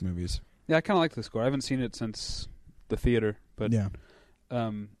early heist movies. Yeah, I kind of like The Score. I haven't seen it since the theater, but yeah.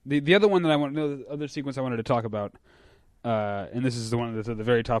 The other one that the other sequence I wanted to talk about, and this is the one that's at the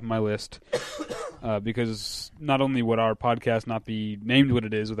very top of my list, because not only would our podcast not be named what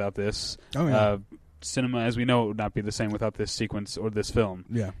it is without this, cinema as we know it would not be the same without this sequence or this film.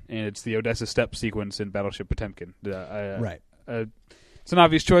 Yeah, and it's the Odessa Step sequence in Battleship Potemkin. Right. It's an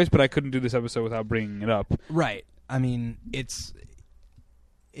obvious choice, but I couldn't do this episode without bringing it up. Right. I mean, it's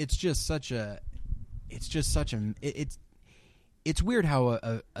just such a. It's weird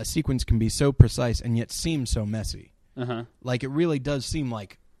how a sequence can be so precise and yet seem so messy. Like, it really does seem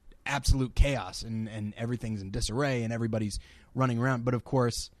like absolute chaos and everything's in disarray and everybody's running around. But of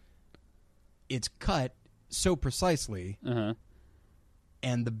course, it's cut so precisely,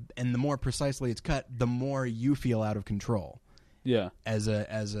 and the more precisely it's cut, the more you feel out of control. Yeah, as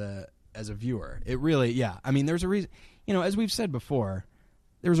a viewer, it really. I mean, there's a reason. You know, as we've said before,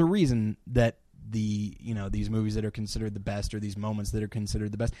 there's a reason that these movies that are considered the best, or these moments that are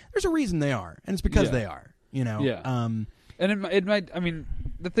considered the best, there's a reason they are, and it's because they are. You know, and it might. I mean,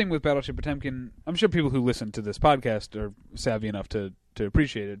 the thing with Battleship Potemkin, I'm sure people who listen to this podcast are savvy enough to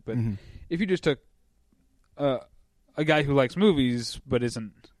appreciate it. But if you just took a guy who likes movies but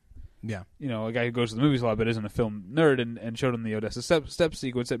isn't, you know, a guy who goes to the movies a lot but isn't a film nerd, and showed him the Odessa step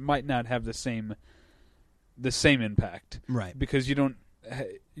sequence, it might not have the same impact, right? Because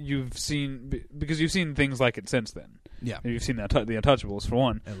you've seen things like it since then. Yeah, you've seen the Untouchables for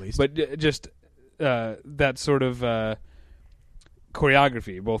one, at least. But just that sort of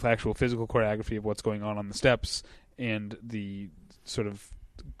choreography, both actual physical choreography of what's going on the steps and the sort of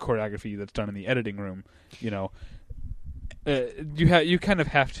choreography that's done in the editing room, you know, you kind of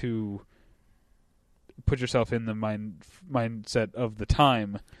have to put yourself in the mindset of the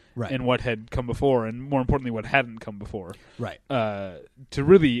time, right, and what had come before, and more importantly, what hadn't come before, right, to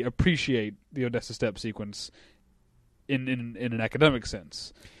really appreciate the Odessa Step sequence in an academic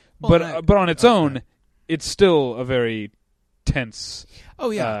sense. Well, but on its own, it's still a very tense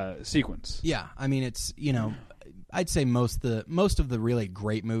sequence. Yeah, I mean, it's, you know, I'd say most of the really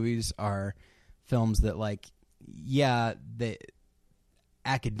great movies are films that, like,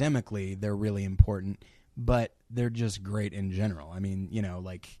 academically they're really important, but they're just great in general. I mean, you know,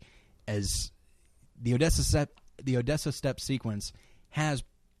 like, as the Odessa Step sequence has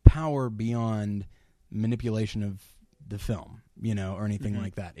power beyond manipulation of the film, you know, or anything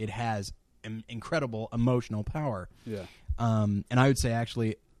like that. It has incredible emotional power. Yeah. And I would say,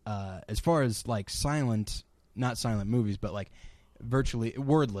 actually, as far as, like, not silent movies, but, like, virtually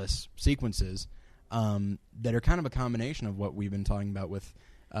wordless sequences, that are kind of a combination of what we've been talking about with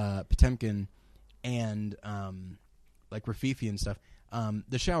Potemkin and like Rafifi and stuff.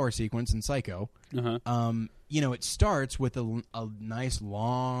 The shower sequence in Psycho, it starts with a nice,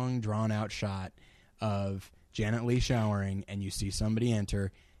 long, drawn-out shot of Janet Leigh showering, and you see somebody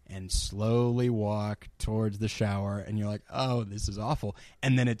enter and slowly walk towards the shower, and you're like, oh, this is awful.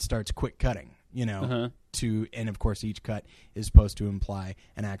 And then it starts quick cutting, and of course each cut is supposed to imply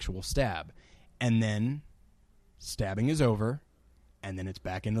an actual stab. And then stabbing is over, and then it's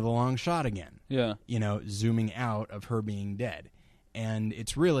back into the long shot again. Yeah. Zooming out of her being dead. And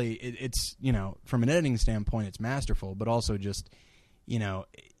it's really, it's from an editing standpoint, it's masterful, but also just,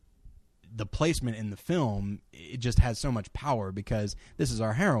 the placement in the film, it just has so much power because this is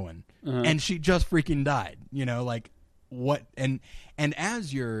our heroine, and she just freaking died. Like what? And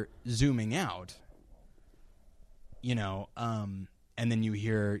as you're zooming out, and then you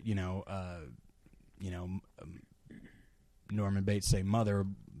hear, Norman Bates say "mother,"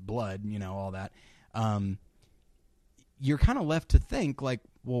 blood, all that. You're kind of left to think, like,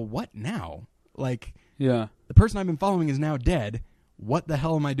 well, what now? Like, yeah, the person I've been following is now dead. What the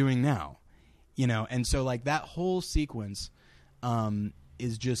hell am I doing now? And so, like, that whole sequence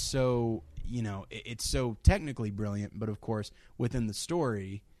is just so, it's so technically brilliant, but, of course, within the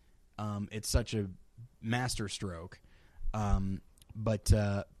story, it's such a masterstroke. But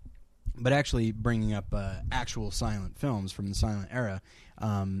actually bringing up actual silent films from the silent era,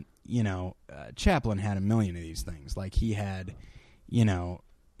 Chaplin had a million of these things. Like he had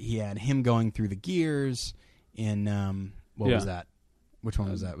him going through the gears in what was that? Which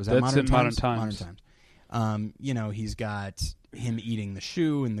one was that? Was that Modern Times? Modern Times. He's got him eating the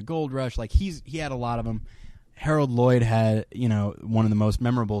shoe in the Gold Rush. Like he had a lot of them. Harold Lloyd had one of the most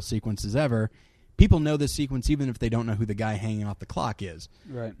memorable sequences ever. People know this sequence even if they don't know who the guy hanging off the clock is.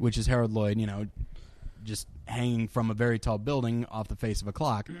 Right. Which is Harold Lloyd, just hanging from a very tall building off the face of a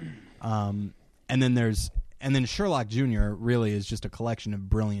clock. And then Sherlock Jr. really is just a collection of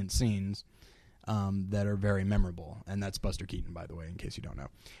brilliant scenes that are very memorable. And that's Buster Keaton, by the way, in case you don't know.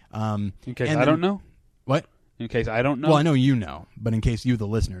 In case I don't know? What? In case I don't know? Well, I know you know, but in case you, the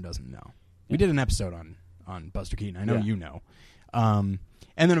listener, doesn't know. Yeah. We did an episode on Buster Keaton. I know you know.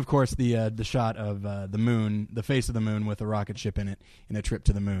 And then, of course, the shot of the moon, the face of the moon with a rocket ship in it, in a trip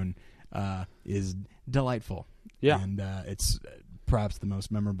to the moon, is delightful. Yeah. And it's perhaps the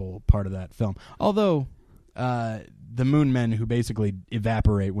most memorable part of that film. Although, the moon men who basically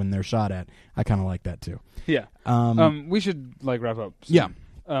evaporate when they're shot at, I kind of like that, too. Yeah. We should, wrap up soon. Yeah.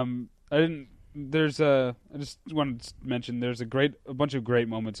 I just wanted to mention there's a bunch of great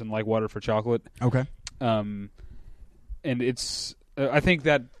moments in Like Water for Chocolate. Okay. And it's... I think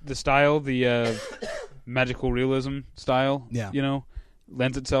that the style, the magical realism style,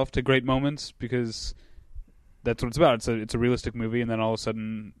 lends itself to great moments because that's what it's about. It's a realistic movie, and then all of a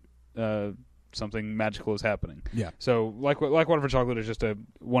sudden, something magical is happening. Yeah. So, like Water for Chocolate is just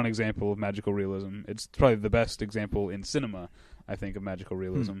one example of magical realism. It's probably the best example in cinema, I think, of magical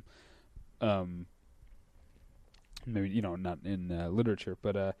realism. Maybe not in literature,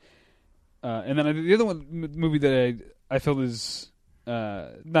 but and then the other movie that I felt is.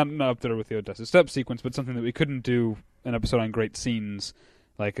 Not up there with the Odessa Step sequence, but something that we couldn't do an episode on great scenes,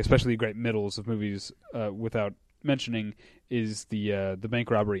 especially great middles of movies, without mentioning is the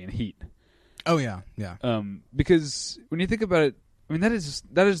bank robbery in Heat. Oh yeah. Because when you think about it, I mean that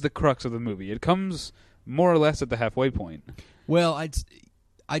is the crux of the movie. It comes more or less at the halfway point. Well, I'd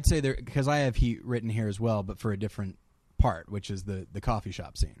say there because I have Heat written here as well, but for a different part, which is the coffee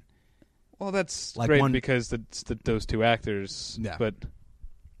shop scene. Well, that's great because it's those two actors. Yeah. But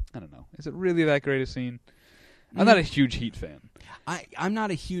I don't know. Is it really that great a scene? I'm not a huge Heat fan. I'm not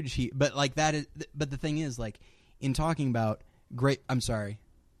a huge Heat, but that is. But the thing is, in talking about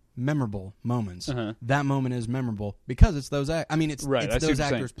memorable moments, that moment is memorable because it's those. It's those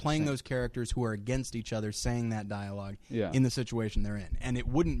actors playing those characters who are against each other, saying that dialogue in the situation they're in, and it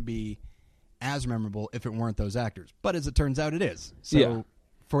wouldn't be as memorable if it weren't those actors. But as it turns out, it is. So. Yeah.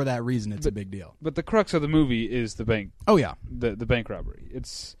 For that reason, it's a big deal. But the crux of the movie is the bank. Oh, yeah. The bank robbery.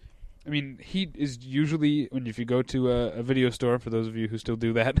 Heat is usually, if you go to a video store, for those of you who still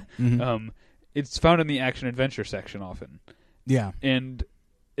do that, it's found in the action-adventure section often. Yeah. And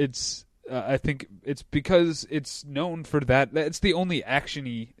it's, I think it's because it's known for that. It's the only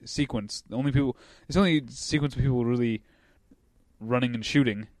action-y sequence. It's the only sequence of people really running and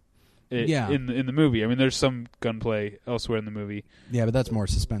shooting. In the movie. There's some gunplay elsewhere in the movie. Yeah, but that's more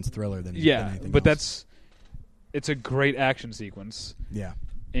suspense thriller than anything but else. It's a great action sequence. Yeah,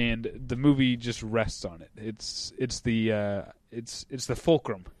 and the movie just rests on it. It's the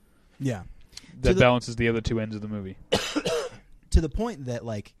fulcrum. Yeah, that balances the other two ends of the movie. To the point that,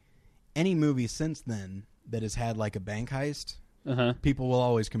 like, any movie since then that has had, like, a bank heist, people will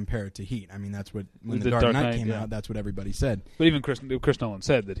always compare it to Heat. I mean, that's what, when The Dark Knight came out, that's what everybody said. But even Chris Nolan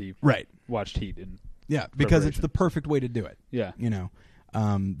said that he watched Heat in because it's the perfect way to do it. Yeah. You know,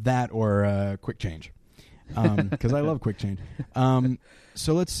 that or Quick Change. Because I love Quick Change.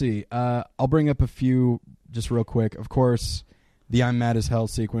 So let's see. I'll bring up a few just real quick. Of course, the I'm Mad as Hell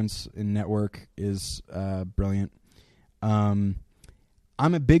sequence in Network is brilliant. I'm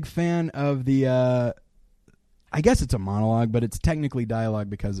a big fan of the... I guess it's a monologue, but it's technically dialogue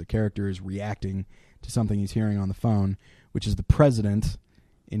because the character is reacting to something he's hearing on the phone, which is the president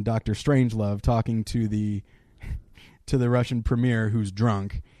in Dr. Strangelove talking to the Russian premier who's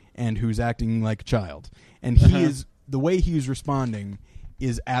drunk and who's acting like a child. And he is... The way he's responding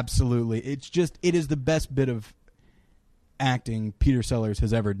is absolutely... it is the best bit of acting Peter Sellers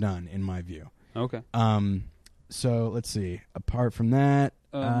has ever done, in my view. Okay. So, let's see. Apart from that...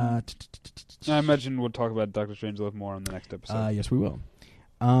 I imagine we'll talk about Dr. Strangelove more on the next episode. Yes, we will.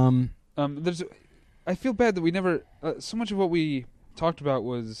 I feel bad that we never... so much of what we talked about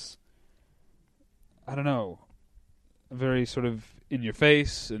was... I don't know. Very sort of in your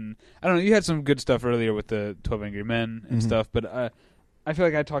face. And I don't know, you had some good stuff earlier with the 12 Angry Men and stuff, but I feel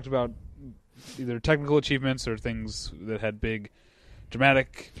like I talked about either technical achievements or things that had big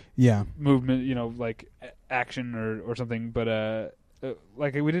dramatic movement, you know, like action or something, but...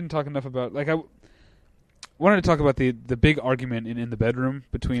 like we didn't talk enough about. Like I wanted to talk about the big argument in the bedroom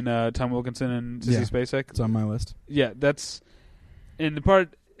between Tom Wilkinson and Sissy Spacek. It's on my list. Yeah, that's in the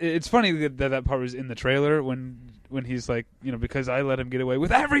part. It's funny that part was in the trailer when he's like, you know, because I let him get away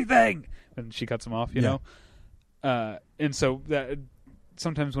with everything, and she cuts him off. You know, and so that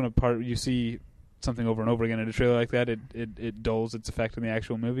sometimes when a part you see something over and over again in a trailer like that, it dulls its effect in the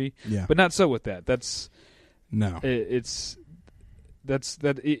actual movie. Yeah, but not so with that. That's no.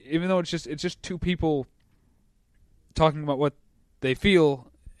 Even though it's just two people talking about what they feel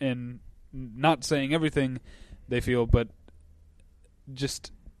and not saying everything they feel, but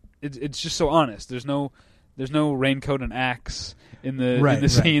just it's just so honest. There's no raincoat and axe in the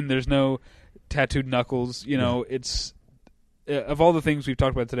scene. There's no tattooed knuckles. You know, it's of all the things we've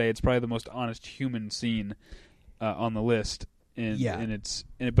talked about today, it's probably the most honest human scene on the list.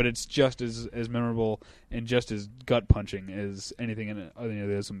 But it's just as memorable and just as gut punching as anything in any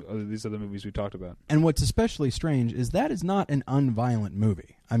of these other movies we talked about. And what's especially strange is that is not an unviolent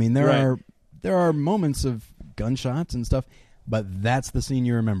movie. I mean, there are moments of gunshots and stuff, but that's the scene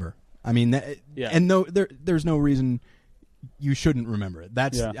you remember. I mean, and there's no reason you shouldn't remember it.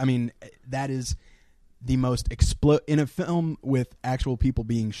 I mean, that is the most in a film with actual people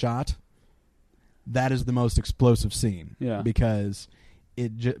being shot. That is the most explosive scene, because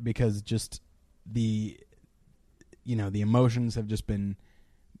just the emotions have just been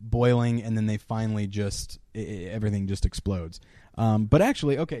boiling, and then they finally just everything just explodes. But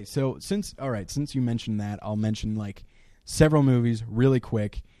actually, okay, so since you mentioned that, I'll mention like several movies really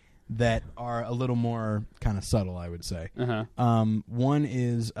quick that are a little more kind of subtle, I would say. One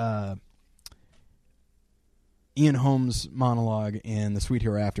is Ian Holmes' monologue in The Sweet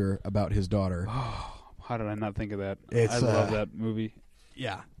Hereafter about his daughter. Oh, how did I not think of that? I love that movie.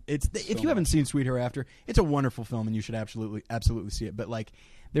 Yeah, if you haven't seen Sweet Hereafter, it's a wonderful film, and you should absolutely see it. But like,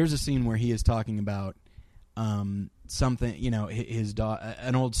 there's a scene where he is talking about something, you know, his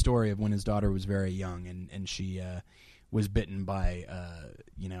an old story of when his daughter was very young, and she was bitten by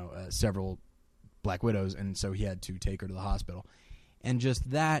several black widows, and so he had to take her to the hospital. And just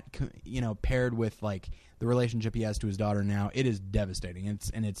that, you know, paired with like the relationship he has to his daughter now, it is devastating.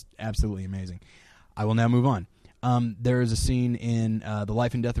 It's absolutely amazing. I will now move on. There is a scene in The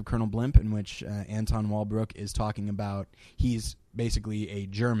Life and Death of Colonel Blimp in which Anton Walbrook is talking about, he's basically a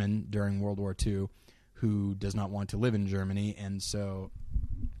German during World War II who does not want to live in Germany, and so,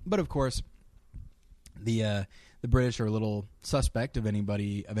 but of course, the British are a little suspect of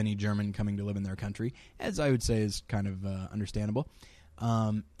any German coming to live in their country, as I would say is kind of understandable.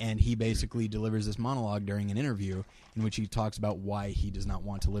 And he basically delivers this monologue during an interview in which he talks about why he does not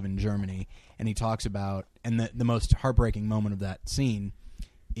want to live in Germany. And he talks about, and the most heartbreaking moment of that scene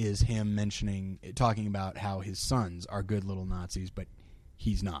is him talking about how his sons are good little Nazis, but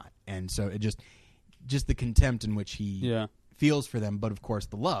he's not. And so it just the contempt in which he feels for them, but of course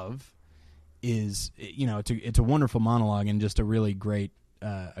the love is, you know, it's a wonderful monologue and just a really great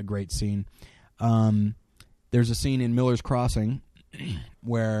scene. There's a scene in Miller's Crossing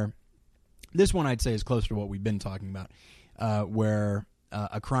where this one I'd say is closer to what we've been talking about, where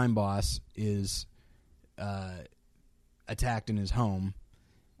a crime boss is attacked in his home,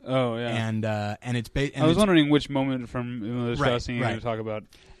 Oh yeah, and it's I was wondering which moment from the Shaw scene you're going to talk about.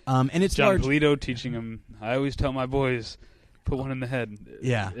 And it's John Polito teaching him. I always tell my boys, put one in the head.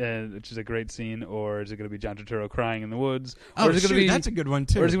 Yeah, which is a great scene. Or is it going to be John Turturro crying in the woods? Oh, or is it shoot, that's a good one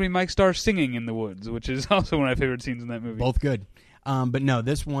too. Or is it going to be Mike Starr singing in the woods, which is also one of my favorite scenes in that movie. Both good. But no,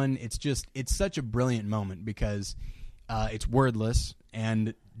 this one, it's such a brilliant moment because it's wordless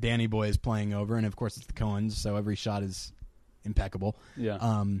and Danny Boy is playing over, and of course it's the Coens, so every shot is impeccable.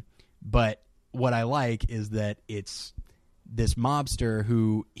 Yeah. But what I like is that it's this mobster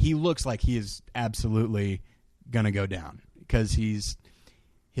who he looks like he is absolutely gonna go down because his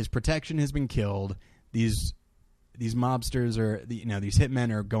protection has been killed. These mobsters are these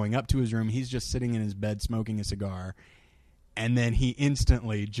hitmen are going up to his room. He's just sitting in his bed smoking a cigar, and then he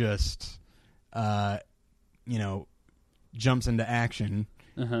instantly just jumps into action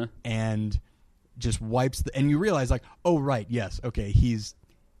and just wipes and you realize like, oh right, yes, okay, he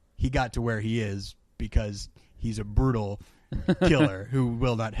got to where he is because he's a brutal killer who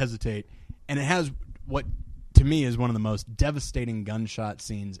will not hesitate. And it has what to me is one of the most devastating gunshot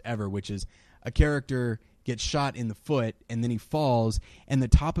scenes ever, which is a character gets shot in the foot and then he falls and the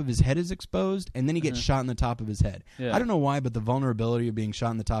top of his head is exposed and then he gets shot in the top of his head. Yeah. I don't know why, but the vulnerability of being shot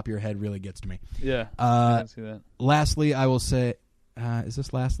in the top of your head really gets to me. Yeah, I can see that. Lastly, I will say, is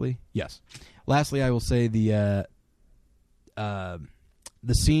this lastly? Yes. Lastly, I will say the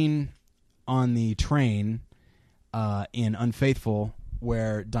scene on the train in Unfaithful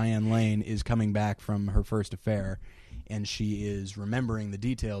where Diane Lane is coming back from her first affair and she is remembering the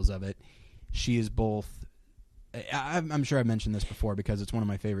details of it. She is both... I'm sure I've mentioned this before because it's one of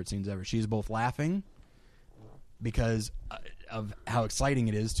my favorite scenes ever. She is both laughing because of how exciting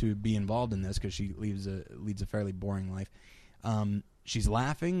it is to be involved in this because she leads a fairly boring life. She's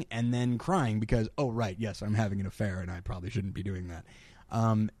laughing and then crying because, oh, right, yes, I'm having an affair and I probably shouldn't be doing that.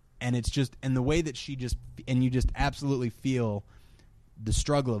 And it's just... And the way that she just... And you just absolutely feel the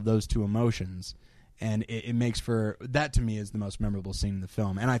struggle of those two emotions... And it makes for... That, to me, is the most memorable scene in the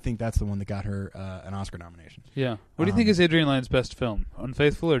film. And I think that's the one that got her an Oscar nomination. Yeah. What do you think is Adrian Lyne's best film?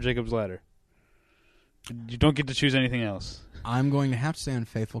 Unfaithful or Jacob's Ladder? You don't get to choose anything else. I'm going to have to say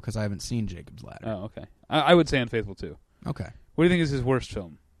Unfaithful because I haven't seen Jacob's Ladder. Oh, okay. I would say Unfaithful, too. Okay. What do you think is his worst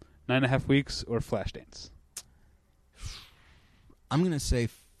film? 9.5 Weeks or Flashdance? I'm going to say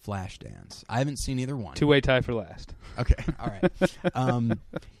Flashdance. I haven't seen either one. Two-way tie for last. Okay, all right.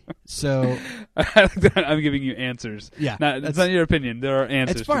 So I'm giving you answers. Yeah, it's not your opinion. There are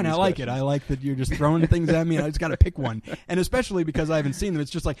answers. It's fine. I like it. I like that you're just throwing things at me. And I just got to pick one, and especially because I haven't seen them,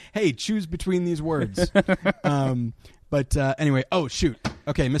 it's just like, hey, choose between these words. But anyway, oh shoot.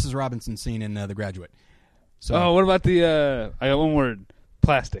 Okay, Mrs. Robinson scene in The Graduate. So, what about the? I got one word.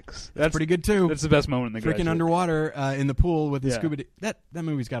 Plastics. That's pretty good too. That's the best moment in The Graduate. Freaking underwater in the pool with the scuba. That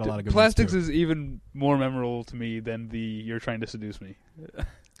movie's got a lot of good Plastics ones too. Is even more memorable to me than the "You're trying to seduce me."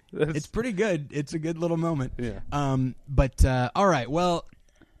 It's pretty good. It's a good little moment. Yeah. But all right. Well,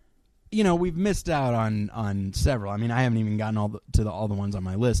 we've missed out on several. I mean, I haven't even gotten all the ones on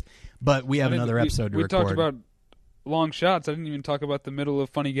my list. But we have another episode to record. We talked about long shots. I didn't even talk about the middle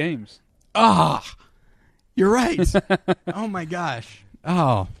of Funny Games. You're right. Oh my gosh.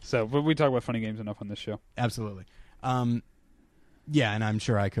 Oh. But we talk about Funny Games enough on this show. Absolutely. Yeah, and I'm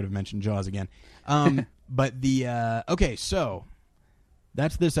sure I could have mentioned Jaws again. But okay, so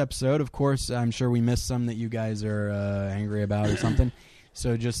that's this episode. Of course, I'm sure we missed some that you guys are angry about or something.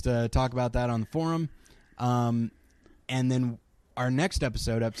 So just talk about that on the forum. And then our next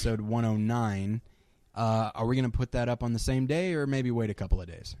episode 109, are we going to put that up on the same day or maybe wait a couple of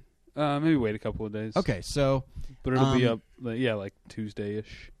days? Maybe wait a couple of days. Okay, so... But it'll be up, like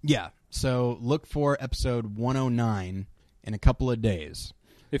Tuesday-ish. Yeah, so look for episode 109 in a couple of days.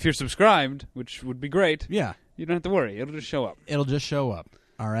 If you're subscribed, which would be great, yeah, you don't have to worry. It'll just show up. It'll just show up.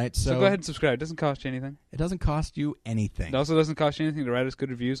 All right, so go ahead and subscribe. It doesn't cost you anything. It doesn't cost you anything. It also doesn't cost you anything to write us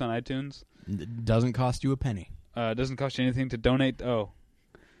good reviews on iTunes. It doesn't cost you a penny. It doesn't cost you anything to donate.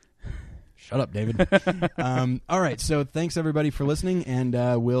 Shut up, David. All right, so thanks everybody for listening,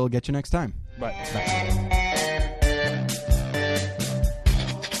 and we'll get you next time. Bye.